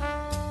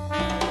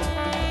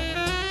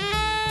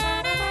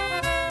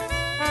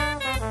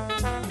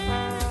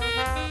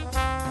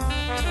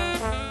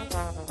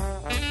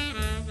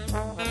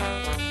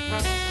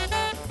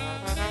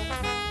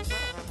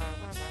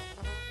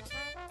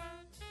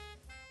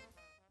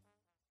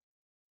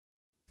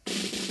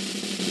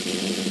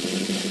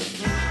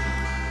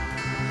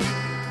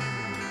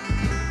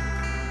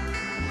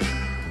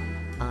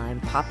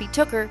 Poppy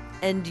Tooker,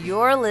 and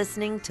you're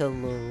listening to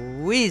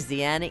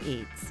Louisiana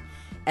Eats,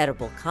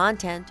 edible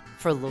content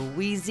for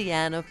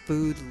Louisiana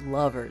food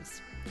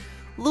lovers.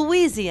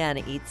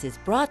 Louisiana Eats is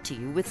brought to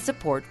you with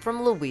support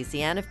from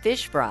Louisiana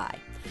Fish Fry,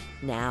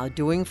 now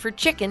doing for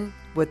chicken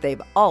what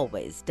they've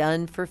always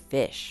done for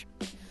fish.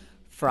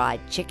 Fried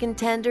chicken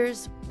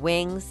tenders,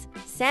 wings,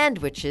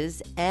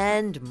 sandwiches,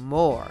 and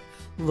more.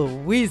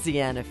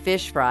 Louisiana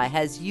Fish Fry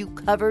has you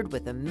covered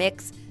with a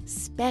mix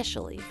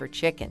specially for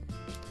chicken.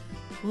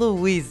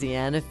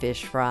 Louisiana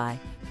Fish Fry,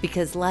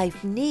 because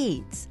life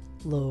needs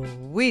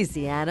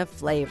Louisiana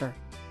flavor.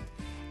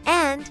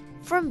 And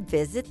from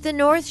Visit the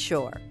North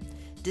Shore.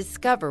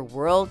 Discover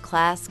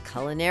world-class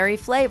culinary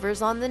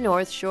flavors on the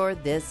North Shore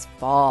this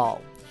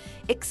fall.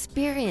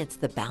 Experience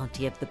the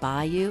bounty of the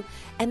bayou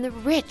and the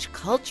rich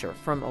culture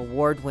from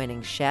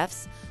award-winning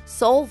chefs,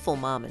 soulful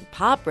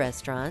mom-and-pop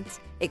restaurants,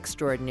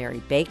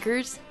 extraordinary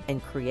bakers,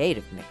 and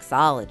creative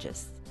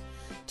mixologists.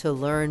 To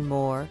learn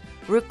more,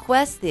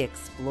 request the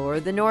Explore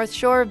the North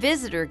Shore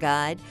Visitor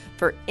Guide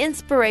for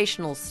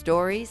inspirational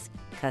stories,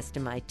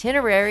 custom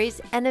itineraries,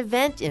 and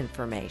event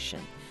information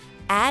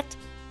at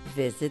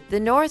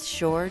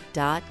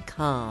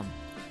visitthenorthshore.com.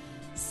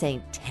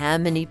 St.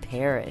 Tammany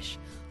Parish,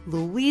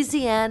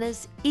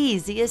 Louisiana's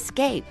easy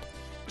escape,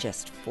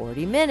 just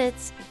 40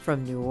 minutes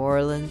from New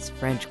Orleans'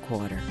 French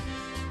Quarter.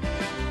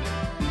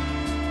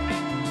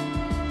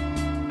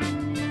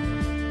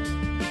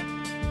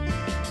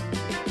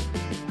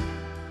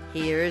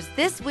 Here's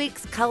this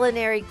week's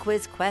culinary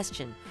quiz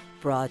question,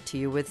 brought to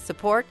you with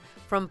support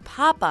from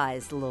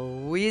Popeye's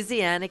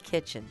Louisiana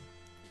Kitchen.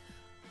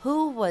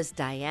 Who was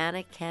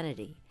Diana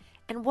Kennedy,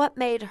 and what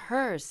made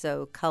her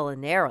so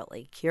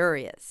culinarily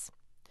curious?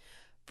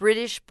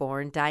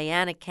 British-born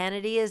Diana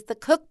Kennedy is the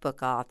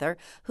cookbook author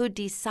who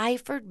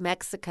deciphered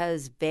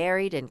Mexico's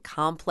varied and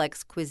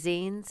complex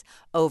cuisines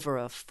over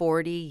a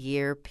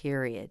 40-year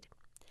period.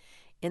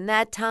 In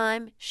that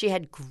time, she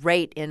had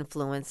great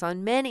influence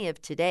on many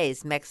of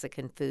today's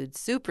Mexican food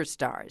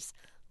superstars,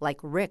 like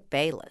Rick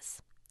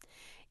Bayless.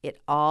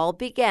 It all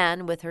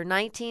began with her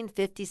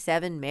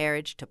 1957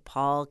 marriage to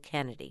Paul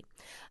Kennedy,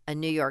 a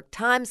New York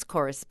Times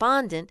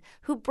correspondent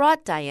who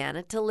brought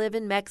Diana to live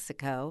in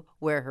Mexico,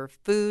 where her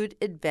food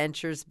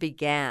adventures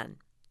began.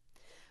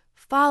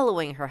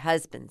 Following her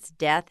husband's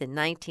death in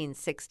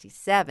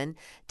 1967,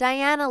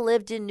 Diana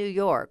lived in New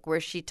York,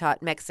 where she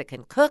taught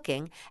Mexican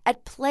cooking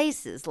at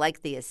places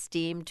like the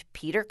esteemed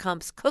Peter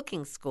Kump's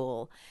Cooking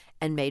School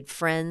and made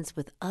friends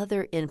with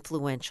other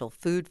influential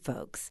food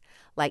folks,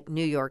 like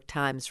New York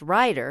Times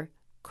writer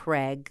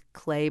Craig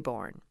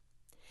Claiborne.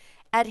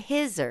 At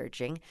his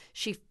urging,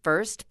 she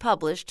first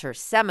published her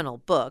seminal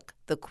book,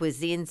 The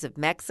Cuisines of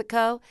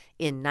Mexico,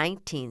 in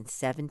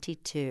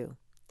 1972.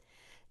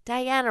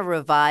 Diana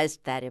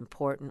revised that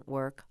important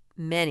work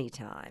many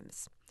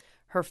times.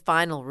 Her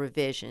final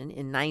revision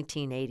in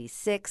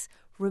 1986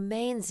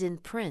 remains in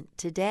print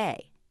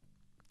today.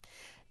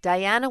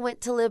 Diana went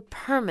to live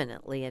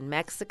permanently in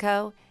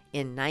Mexico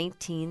in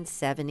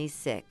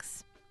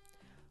 1976.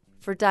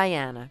 For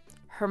Diana,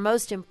 her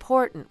most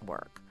important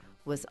work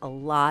was a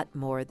lot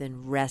more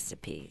than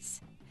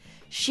recipes.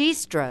 She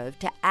strove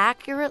to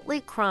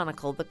accurately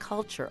chronicle the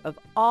culture of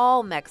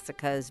all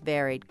Mexico's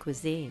varied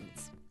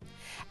cuisines.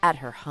 At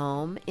her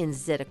home in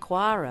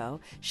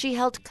Zitácuaro, she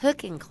held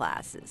cooking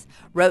classes,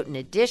 wrote an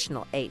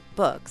additional 8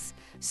 books,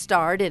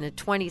 starred in a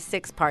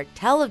 26-part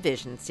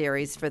television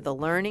series for the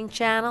Learning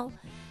Channel,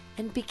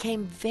 and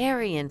became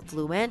very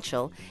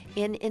influential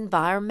in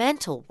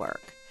environmental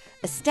work,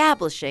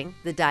 establishing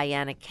the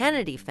Diana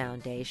Kennedy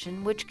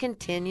Foundation, which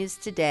continues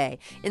today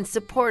in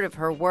support of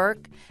her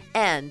work,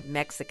 and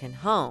Mexican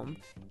home,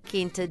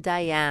 Quinta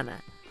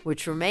Diana,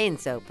 which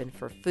remains open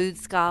for food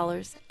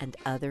scholars and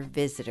other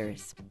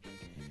visitors.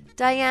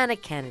 Diana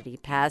Kennedy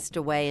passed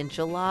away in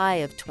July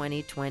of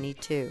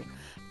 2022,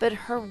 but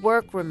her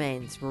work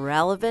remains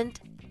relevant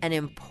and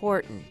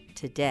important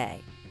today.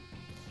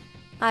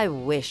 I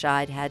wish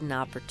I'd had an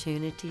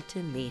opportunity to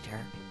meet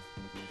her.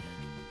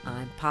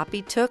 I'm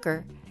Poppy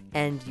Tooker,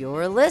 and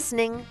you're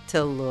listening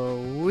to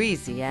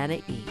Louisiana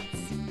Eats.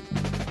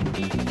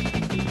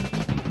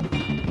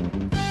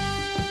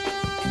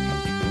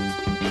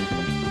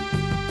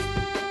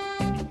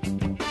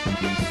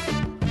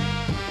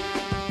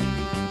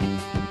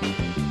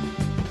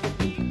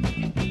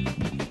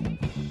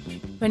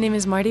 My name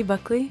is Marti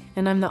Buckley,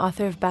 and I'm the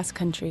author of Basque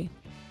Country.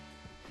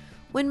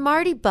 When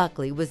Marti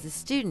Buckley was a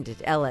student at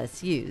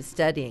LSU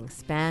studying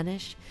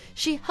Spanish,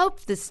 she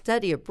hoped the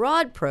study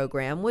abroad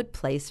program would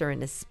place her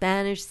in a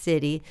Spanish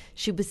city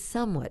she was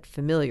somewhat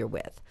familiar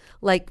with,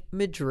 like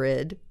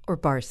Madrid or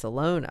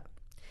Barcelona.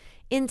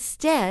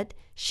 Instead,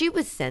 she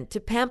was sent to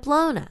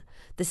Pamplona,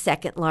 the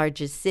second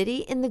largest city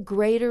in the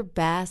greater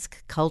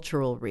Basque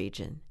cultural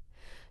region.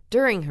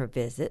 During her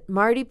visit,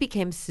 Marti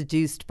became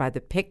seduced by the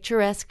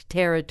picturesque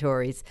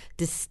territory's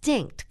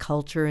distinct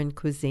culture and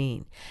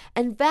cuisine,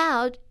 and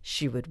vowed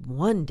she would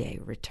one day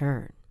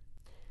return.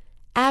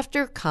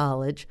 After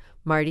college,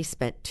 Marti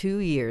spent 2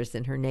 years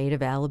in her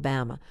native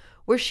Alabama,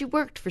 where she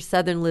worked for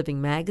Southern Living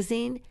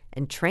magazine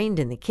and trained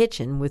in the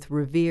kitchen with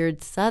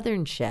revered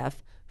Southern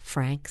chef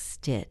Frank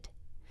Stitt.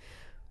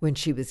 When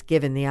she was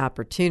given the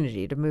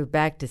opportunity to move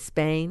back to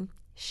Spain,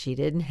 she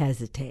didn't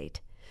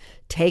hesitate.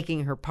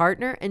 Taking her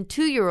partner and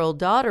 2-year-old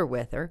daughter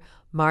with her,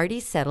 Marti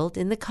settled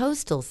in the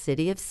coastal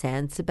city of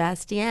San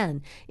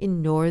Sebastián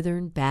in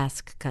northern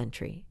Basque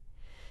Country.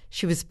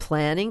 She was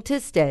planning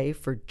to stay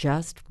for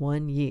just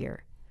 1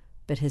 year,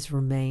 but has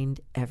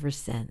remained ever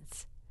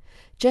since.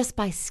 Just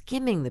by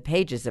skimming the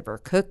pages of her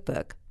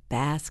cookbook,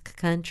 Basque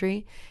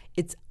Country,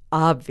 it's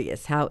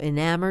obvious how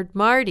enamored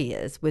Marti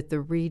is with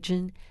the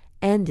region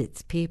and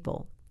its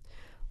people.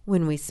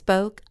 When we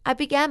spoke, I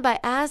began by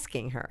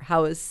asking her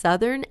how a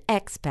Southern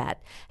expat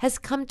has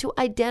come to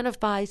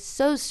identify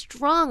so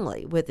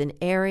strongly with an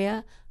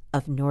area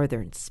of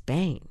northern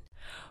Spain.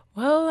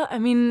 Well,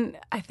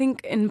 I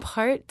think in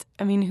part,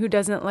 who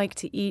doesn't like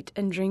to eat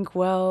and drink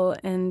well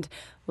and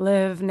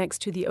live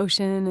next to the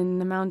ocean and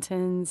the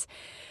mountains?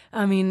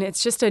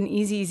 It's just an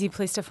easy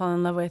place to fall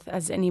in love with,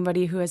 as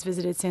anybody who has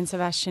visited San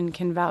Sebastian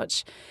can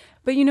vouch.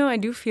 But, I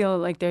do feel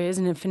like there is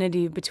an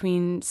affinity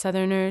between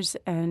Southerners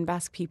and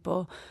Basque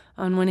people.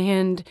 On one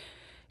hand,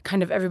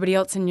 kind of everybody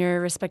else in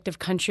your respective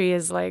country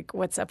is like,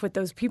 what's up with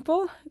those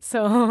people?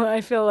 So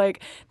I feel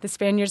like the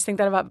Spaniards think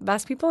that about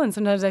Basque people, and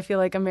sometimes I feel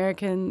like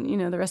American,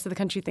 the rest of the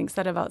country thinks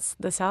that about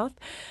the South.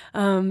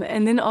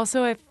 And then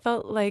also I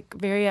felt like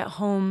very at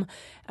home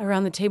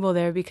around the table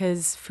there,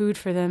 because food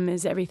for them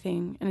is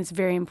everything, and it's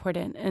very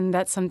important. And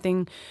that's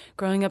something,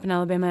 growing up in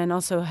Alabama and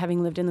also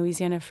having lived in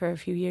Louisiana for a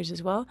few years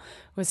as well,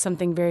 was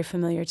something very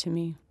familiar to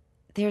me.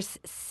 There's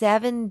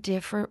 7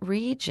 different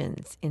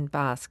regions in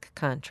Basque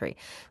Country.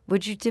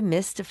 Would you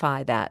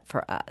demystify that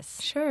for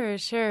us? Sure.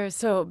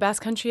 So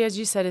Basque Country, as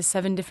you said, is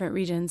 7 different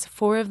regions.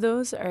 4 of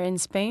those are in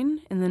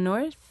Spain, in the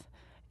north,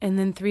 and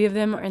then 3 of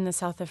them are in the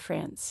south of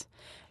France.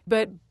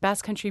 But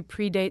Basque Country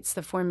predates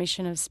the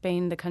formation of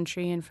Spain, the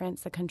country, and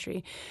France, the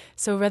country.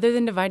 So rather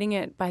than dividing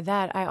it by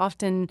that, I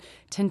often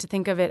tend to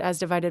think of it as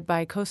divided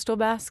by coastal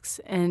Basques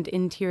and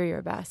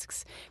interior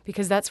Basques,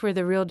 because that's where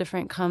the real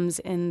difference comes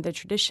in the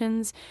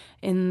traditions,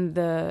 in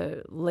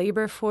the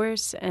labor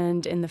force,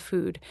 and in the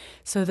food.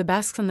 So the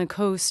Basques on the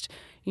coast,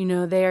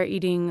 they are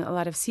eating a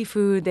lot of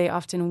seafood. They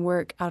often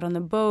work out on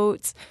the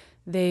boats.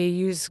 They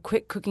use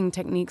quick cooking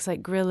techniques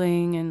like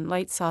grilling and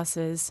light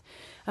sauces,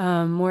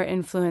 more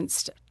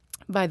influenced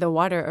by the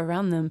water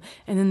around them.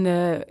 And then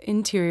the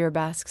interior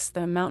Basques,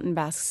 the mountain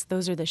Basques,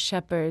 those are the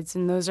shepherds,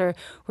 and those are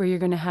where you're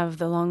going to have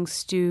the long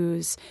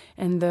stews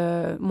and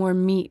the more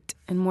meat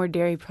and more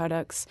dairy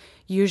products,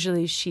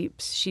 usually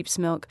sheep's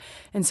milk.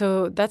 And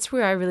so that's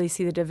where I really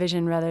see the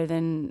division rather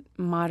than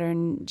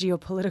modern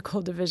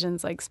geopolitical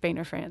divisions like Spain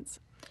or France.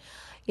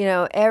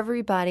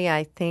 Everybody,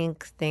 I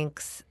think,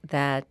 thinks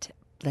that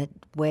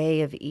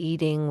way of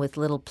eating with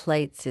little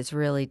plates is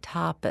really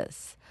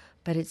tapas.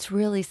 But it's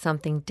really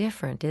something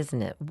different,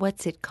 isn't it?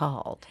 What's it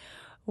called?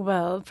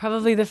 Well,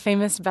 probably the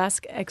famous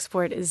Basque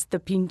export is the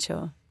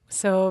pincho.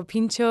 So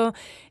pincho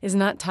is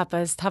not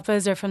tapas.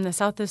 Tapas are from the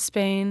south of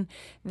Spain.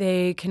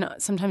 They can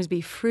sometimes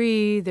be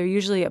free. They're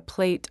usually a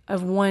plate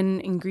of one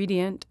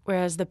ingredient,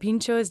 whereas the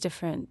pincho is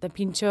different. The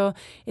pincho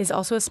is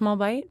also a small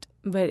bite,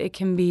 but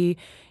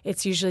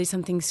it's usually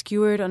something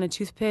skewered on a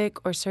toothpick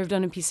or served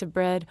on a piece of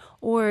bread,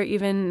 or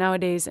even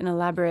nowadays an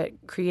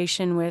elaborate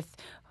creation with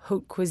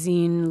haute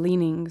cuisine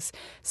leanings.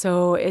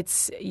 So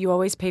you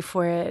always pay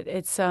for it.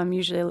 It's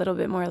usually a little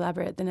bit more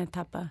elaborate than a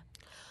tapa.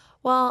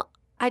 Well,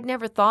 I'd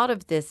never thought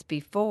of this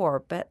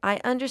before, but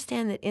I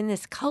understand that in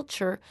this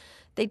culture,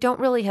 they don't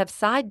really have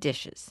side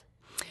dishes.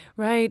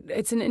 Right.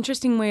 It's an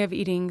interesting way of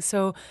eating.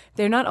 So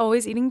they're not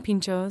always eating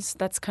pinchos.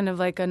 That's kind of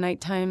like a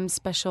nighttime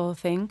special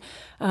thing.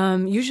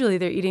 Usually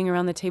they're eating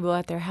around the table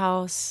at their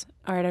house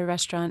or at a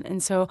restaurant.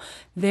 And so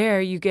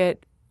there you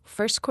get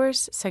first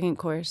course, second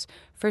course.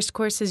 First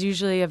course is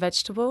usually a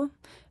vegetable,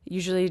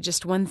 usually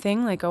just one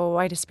thing, like a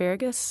white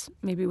asparagus,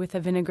 maybe with a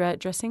vinaigrette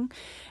dressing.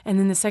 And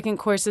then the second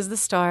course is the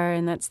star,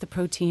 and that's the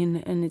protein.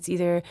 And it's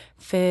either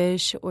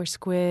fish or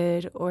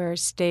squid or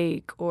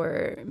steak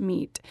or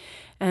meat.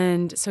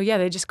 And so, yeah,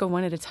 they just go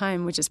one at a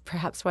time, which is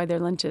perhaps why their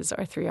lunches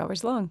are 3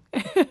 hours long.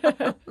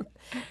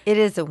 It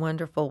is a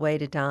wonderful way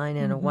to dine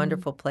and a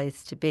wonderful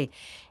place to be.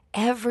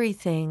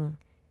 Everything,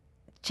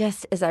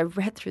 just as I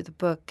read through the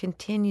book,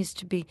 continues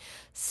to be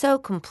so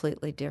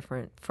completely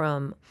different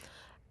from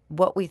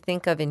what we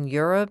think of in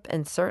Europe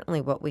and certainly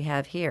what we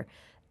have here.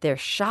 Their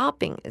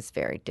shopping is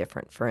very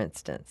different, for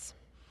instance.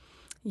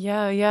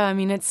 Yeah. I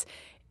mean,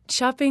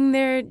 shopping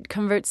there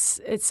converts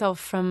itself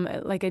from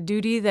like a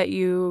duty that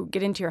you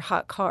get into your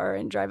hot car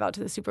and drive out to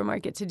the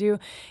supermarket to do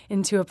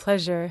into a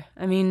pleasure.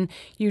 I mean,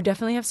 you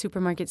definitely have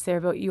supermarkets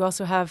there, but you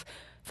also have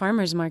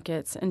farmers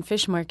markets and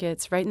fish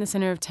markets right in the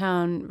center of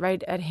town,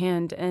 right at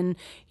hand. And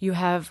you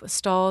have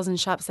stalls and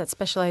shops that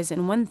specialize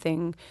in one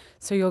thing.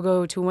 So you'll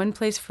go to one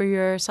place for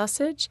your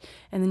sausage,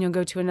 and then you'll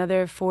go to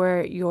another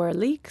for your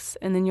leeks,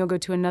 and then you'll go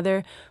to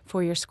another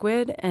for your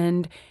squid.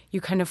 And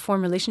you kind of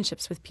form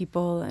relationships with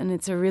people. And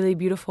it's a really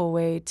beautiful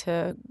way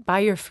to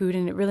buy your food,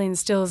 and it really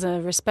instills a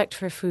respect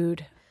for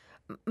food.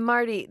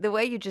 Marti, the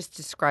way you just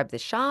described the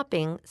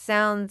shopping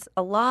sounds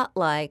a lot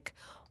like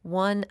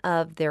one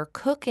of their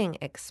cooking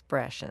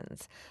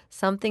expressions,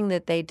 something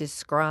that they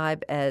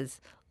describe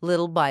as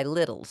little by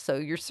little. So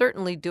you're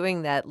certainly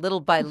doing that little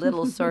by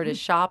little sort of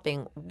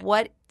shopping.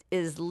 What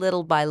is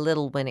little by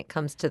little when it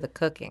comes to the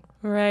cooking?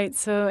 Right.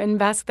 So in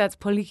Basque, that's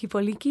poliki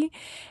poliki.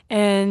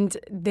 And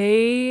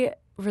they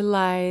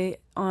rely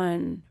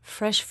on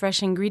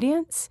fresh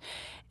ingredients.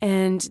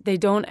 And they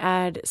don't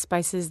add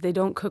spices. They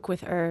don't cook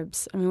with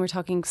herbs. I mean, we're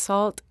talking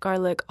salt,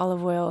 garlic,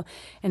 olive oil,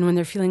 and when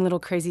they're feeling a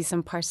little crazy,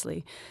 some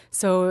parsley.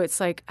 So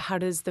it's like, how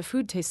does the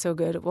food taste so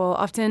good? Well,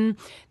 often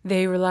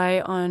they rely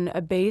on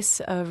a base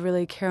of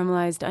really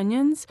caramelized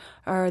onions,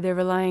 or they're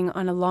relying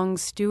on a long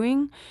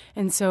stewing.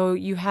 And so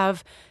you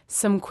have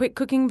some quick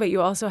cooking, but you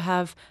also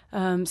have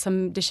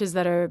some dishes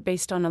that are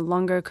based on a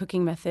longer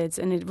cooking methods.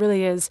 And it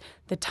really is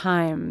the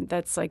time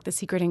that's like the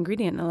secret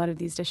ingredient in a lot of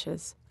these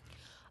dishes.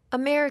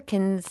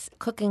 Americans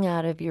cooking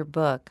out of your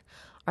book,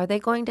 are they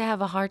going to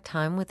have a hard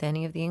time with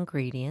any of the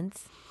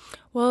ingredients?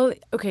 Well,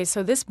 okay,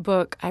 so this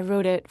book, I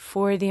wrote it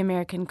for the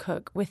American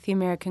cook, with the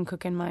American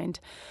cook in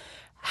mind.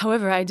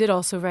 However, I did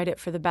also write it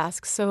for the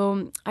Basques.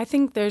 So I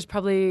think there's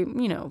probably,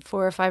 4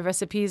 or 5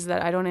 recipes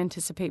that I don't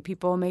anticipate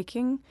people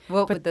making.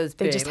 What would those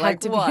be? They just like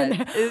had to what? be in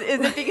there. Is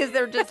it because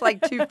they're just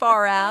like too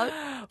far out?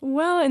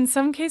 Well, in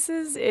some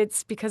cases,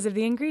 it's because of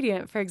the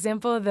ingredient. For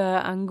example,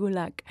 the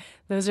angulak.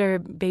 Those are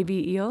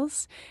baby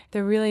eels.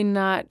 They're really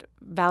not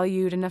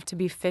valued enough to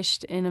be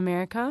fished in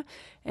America.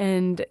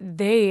 And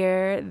they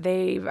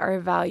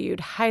are valued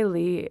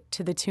highly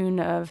to the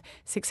tune of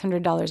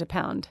 $600 a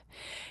pound.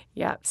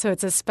 Yeah, so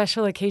it's a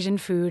special occasion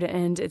food,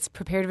 and it's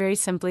prepared very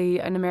simply.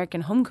 An American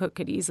home cook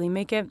could easily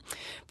make it,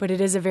 but it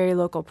is a very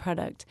local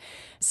product.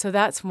 So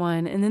that's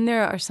one. And then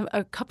there are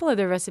a couple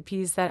other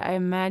recipes that I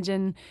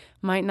imagine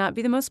might not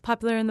be the most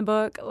popular in the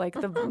book, like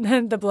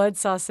the blood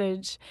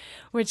sausage,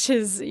 which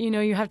is,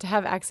 you have to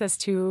have access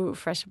to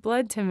fresh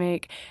blood to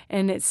make.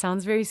 And it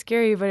sounds very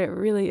scary, but it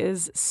really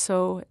is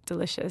so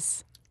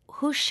delicious.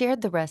 Who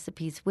shared the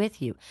recipes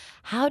with you?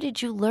 How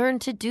did you learn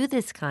to do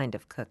this kind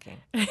of cooking?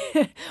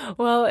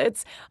 Well,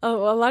 it's a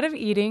lot of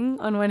eating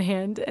on one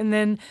hand, and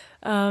then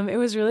it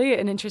was really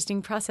an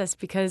interesting process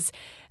because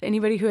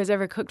anybody who has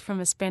ever cooked from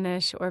a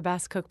Spanish or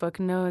Basque cookbook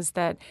knows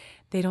that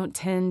they don't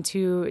tend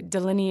to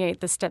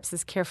delineate the steps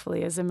as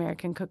carefully as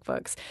American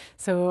cookbooks.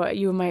 So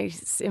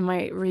it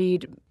might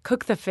read,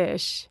 cook the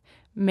fish,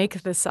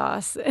 make the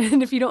sauce.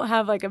 And if you don't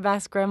have like a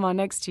Basque grandma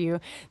next to you,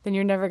 then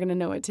you're never going to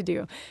know what to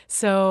do.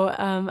 So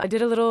I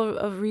did a little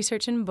of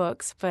research in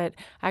books, but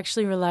I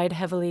actually relied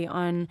heavily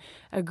on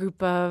a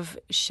group of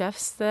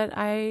chefs that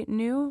I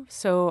knew.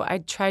 So I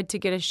tried to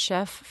get a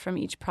chef from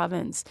each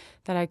province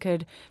that I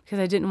could, because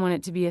I didn't want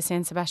it to be a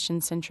San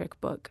Sebastian-centric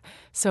book.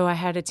 So I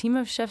had a team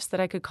of chefs that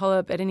I could call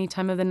up at any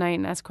time of the night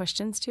and ask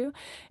questions to.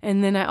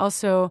 And then I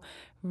also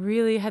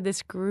really had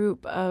this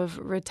group of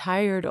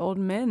retired old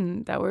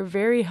men that were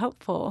very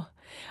helpful.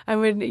 I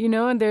would,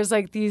 and there's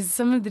like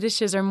some of the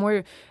dishes are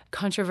more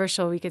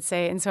controversial, we could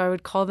say. And so I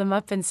would call them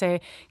up and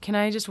say, can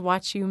I just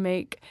watch you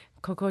make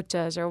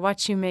cocotas or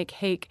watch you make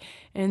hake?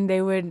 And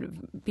they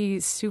would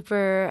be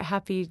super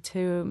happy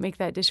to make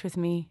that dish with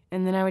me.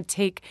 And then I would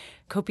take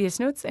copious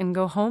notes and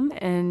go home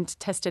and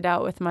test it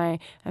out with my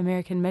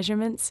American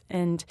measurements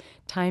and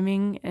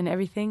timing and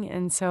everything.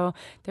 And so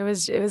it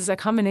was a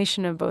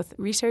combination of both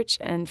research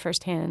and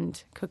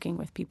firsthand cooking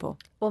with people.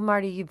 Well,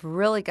 Marti, you've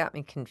really got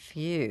me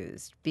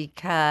confused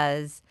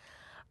because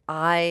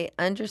I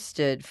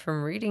understood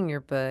from reading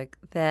your book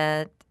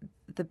that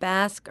the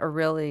Basque are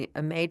really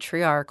a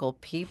matriarchal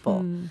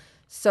people.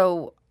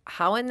 So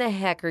how in the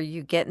heck are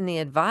you getting the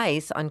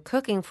advice on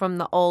cooking from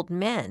the old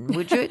men?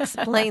 Would you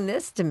explain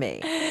this to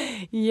me?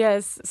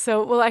 Yes.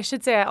 So, well, I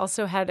should say I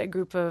also had a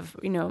group of,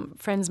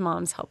 friends'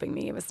 moms helping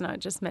me. It was not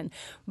just men.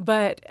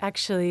 But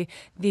actually,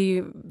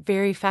 the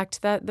very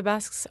fact that the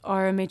Basques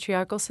are a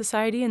matriarchal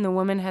society and the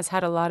woman has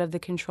had a lot of the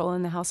control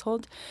in the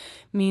household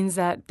means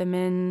that the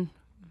men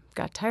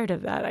got tired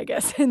of that, I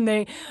guess, and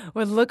they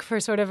would look for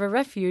sort of a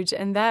refuge,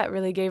 and that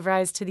really gave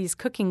rise to these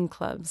cooking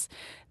clubs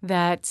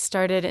that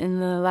started in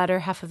the latter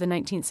half of the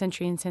 19th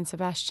century in San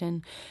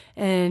Sebastian,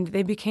 and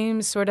they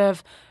became sort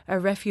of a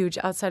refuge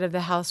outside of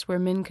the house where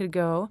men could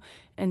go.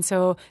 And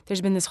so there's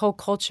been this whole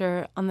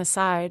culture on the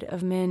side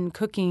of men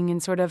cooking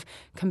and sort of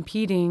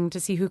competing to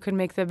see who could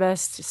make the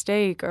best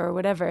steak or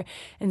whatever,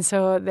 and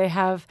so they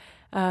have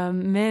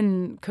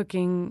men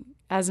cooking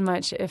as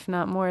much, if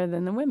not more,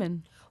 than the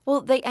women.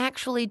 Well, they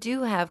actually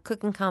do have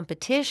cooking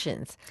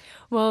competitions.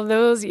 Well,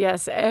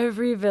 yes,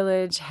 every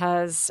village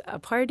has a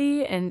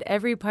party and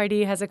every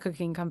party has a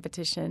cooking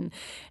competition.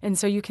 And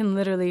so you can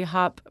literally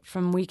hop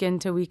from weekend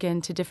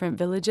to different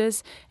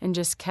villages and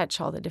just catch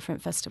all the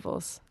different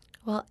festivals.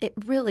 Well, it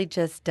really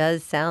just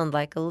does sound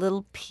like a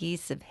little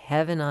piece of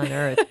heaven on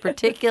earth,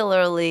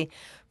 particularly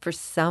for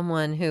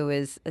someone who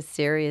is a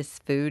serious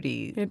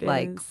foodie. It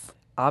is.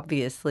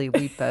 Obviously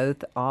we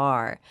both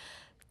are.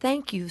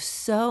 Thank you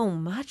so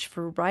much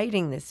for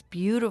writing this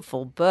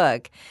beautiful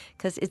book,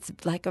 because it's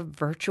like a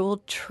virtual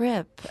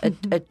trip,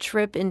 a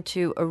trip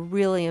into a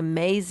really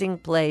amazing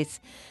place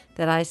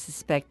that I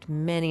suspect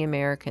many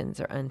Americans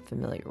are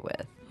unfamiliar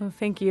with. Well,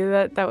 thank you.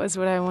 That was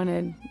what I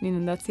wanted.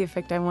 That's the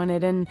effect I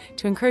wanted, and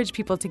to encourage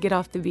people to get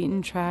off the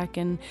beaten track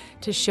and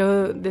to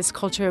show this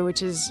culture,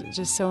 which is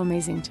just so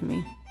amazing to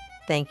me.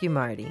 Thank you,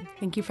 Marti.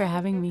 Thank you for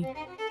having me.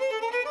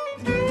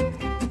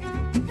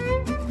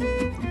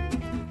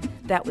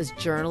 That was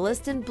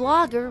journalist and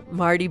blogger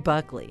Marti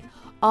Buckley,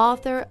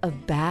 author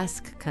of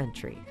Basque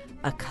Country,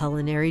 a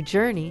culinary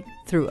journey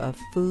through a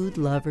food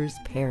lover's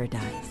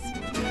paradise.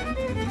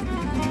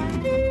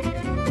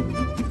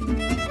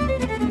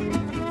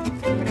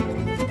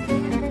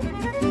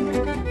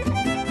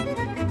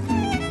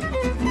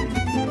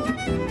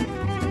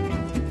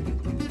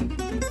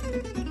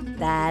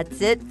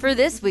 That's it for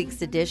this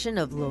week's edition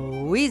of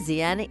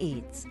Louisiana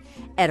Eats,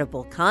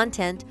 edible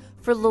content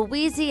for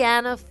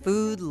Louisiana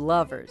food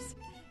lovers.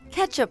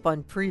 Catch up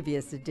on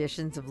previous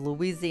editions of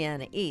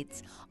Louisiana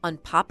Eats on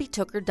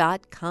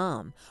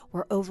poppytooker.com,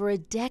 where over a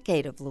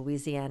decade of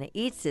Louisiana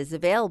Eats is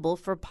available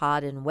for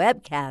pod and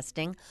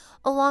webcasting,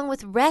 along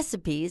with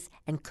recipes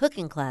and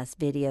cooking class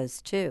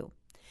videos too.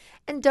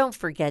 And don't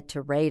forget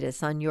to rate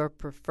us on your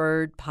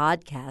preferred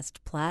podcast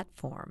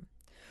platform.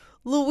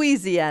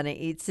 Louisiana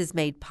Eats is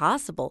made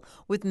possible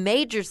with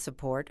major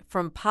support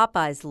from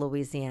Popeye's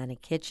Louisiana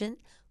Kitchen,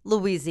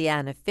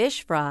 Louisiana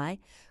Fish Fry,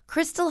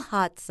 Crystal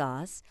Hot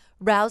Sauce,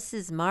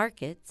 Rouse's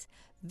Markets,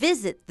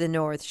 Visit the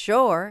North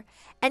Shore,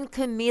 and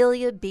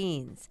Camellia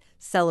Beans,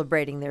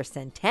 celebrating their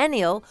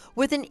centennial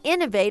with an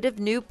innovative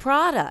new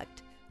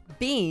product,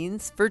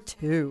 Beans for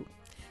Two.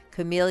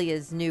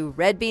 Camellia's new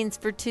red beans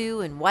for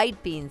two and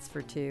white beans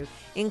for two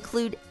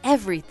include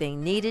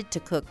everything needed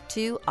to cook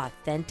 2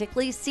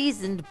 authentically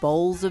seasoned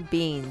bowls of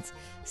beans,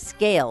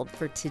 scaled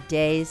for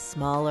today's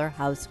smaller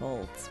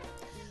households.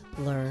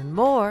 Learn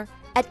more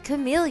at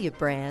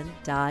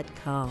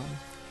CameliaBrand.com.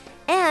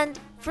 And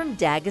from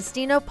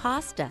D'Agostino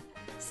Pasta,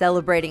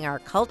 celebrating our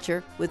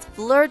culture with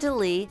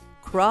fleur-de-lis,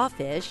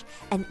 crawfish,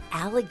 and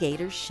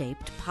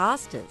alligator-shaped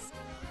pastas.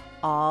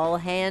 All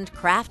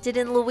handcrafted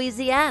in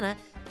Louisiana,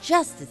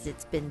 just as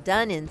it's been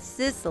done in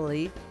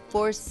Sicily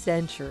for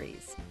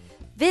centuries.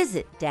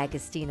 Visit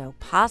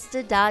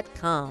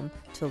D'AgostinoPasta.com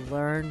to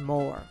learn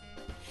more.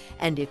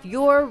 And if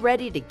you're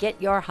ready to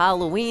get your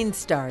Halloween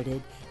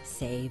started,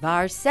 Save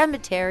Our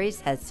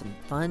Cemeteries has some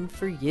fun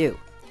for you.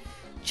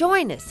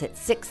 Join us at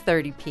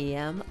 6:30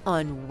 p.m.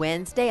 on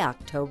Wednesday,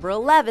 October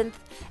 11th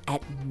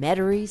at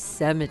Metairie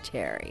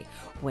Cemetery,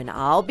 when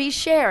I'll be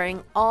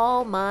sharing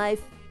all my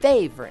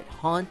favorite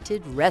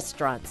haunted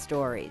restaurant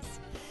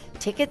stories.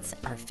 Tickets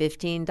are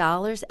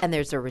 $15, and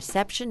there's a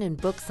reception and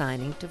book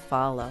signing to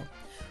follow.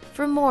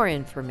 For more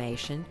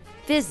information,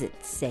 visit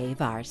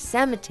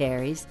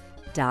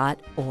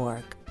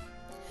saveourcemeteries.org.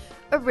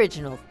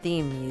 Original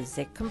theme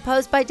music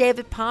composed by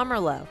David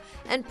Pomerleau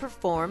and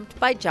performed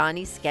by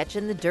Johnny Sketch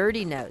and the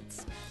Dirty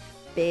Notes.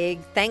 Big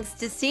thanks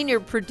to senior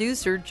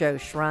producer Joe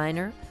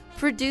Schreiner,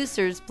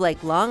 producers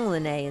Blake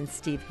Longlinay and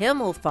Steve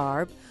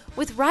Himmelfarb,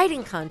 with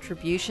writing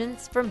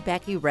contributions from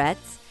Becky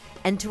Retz,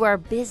 and to our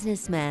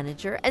business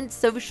manager and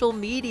social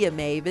media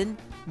maven,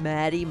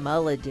 Maddie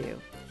Mullidew.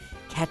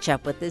 Catch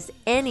up with us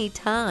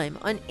anytime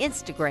on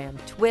Instagram,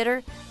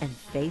 Twitter, and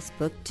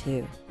Facebook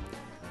too.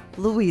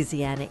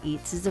 Louisiana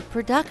Eats is a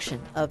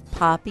production of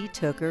Poppy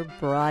Tooker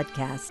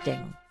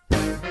Broadcasting.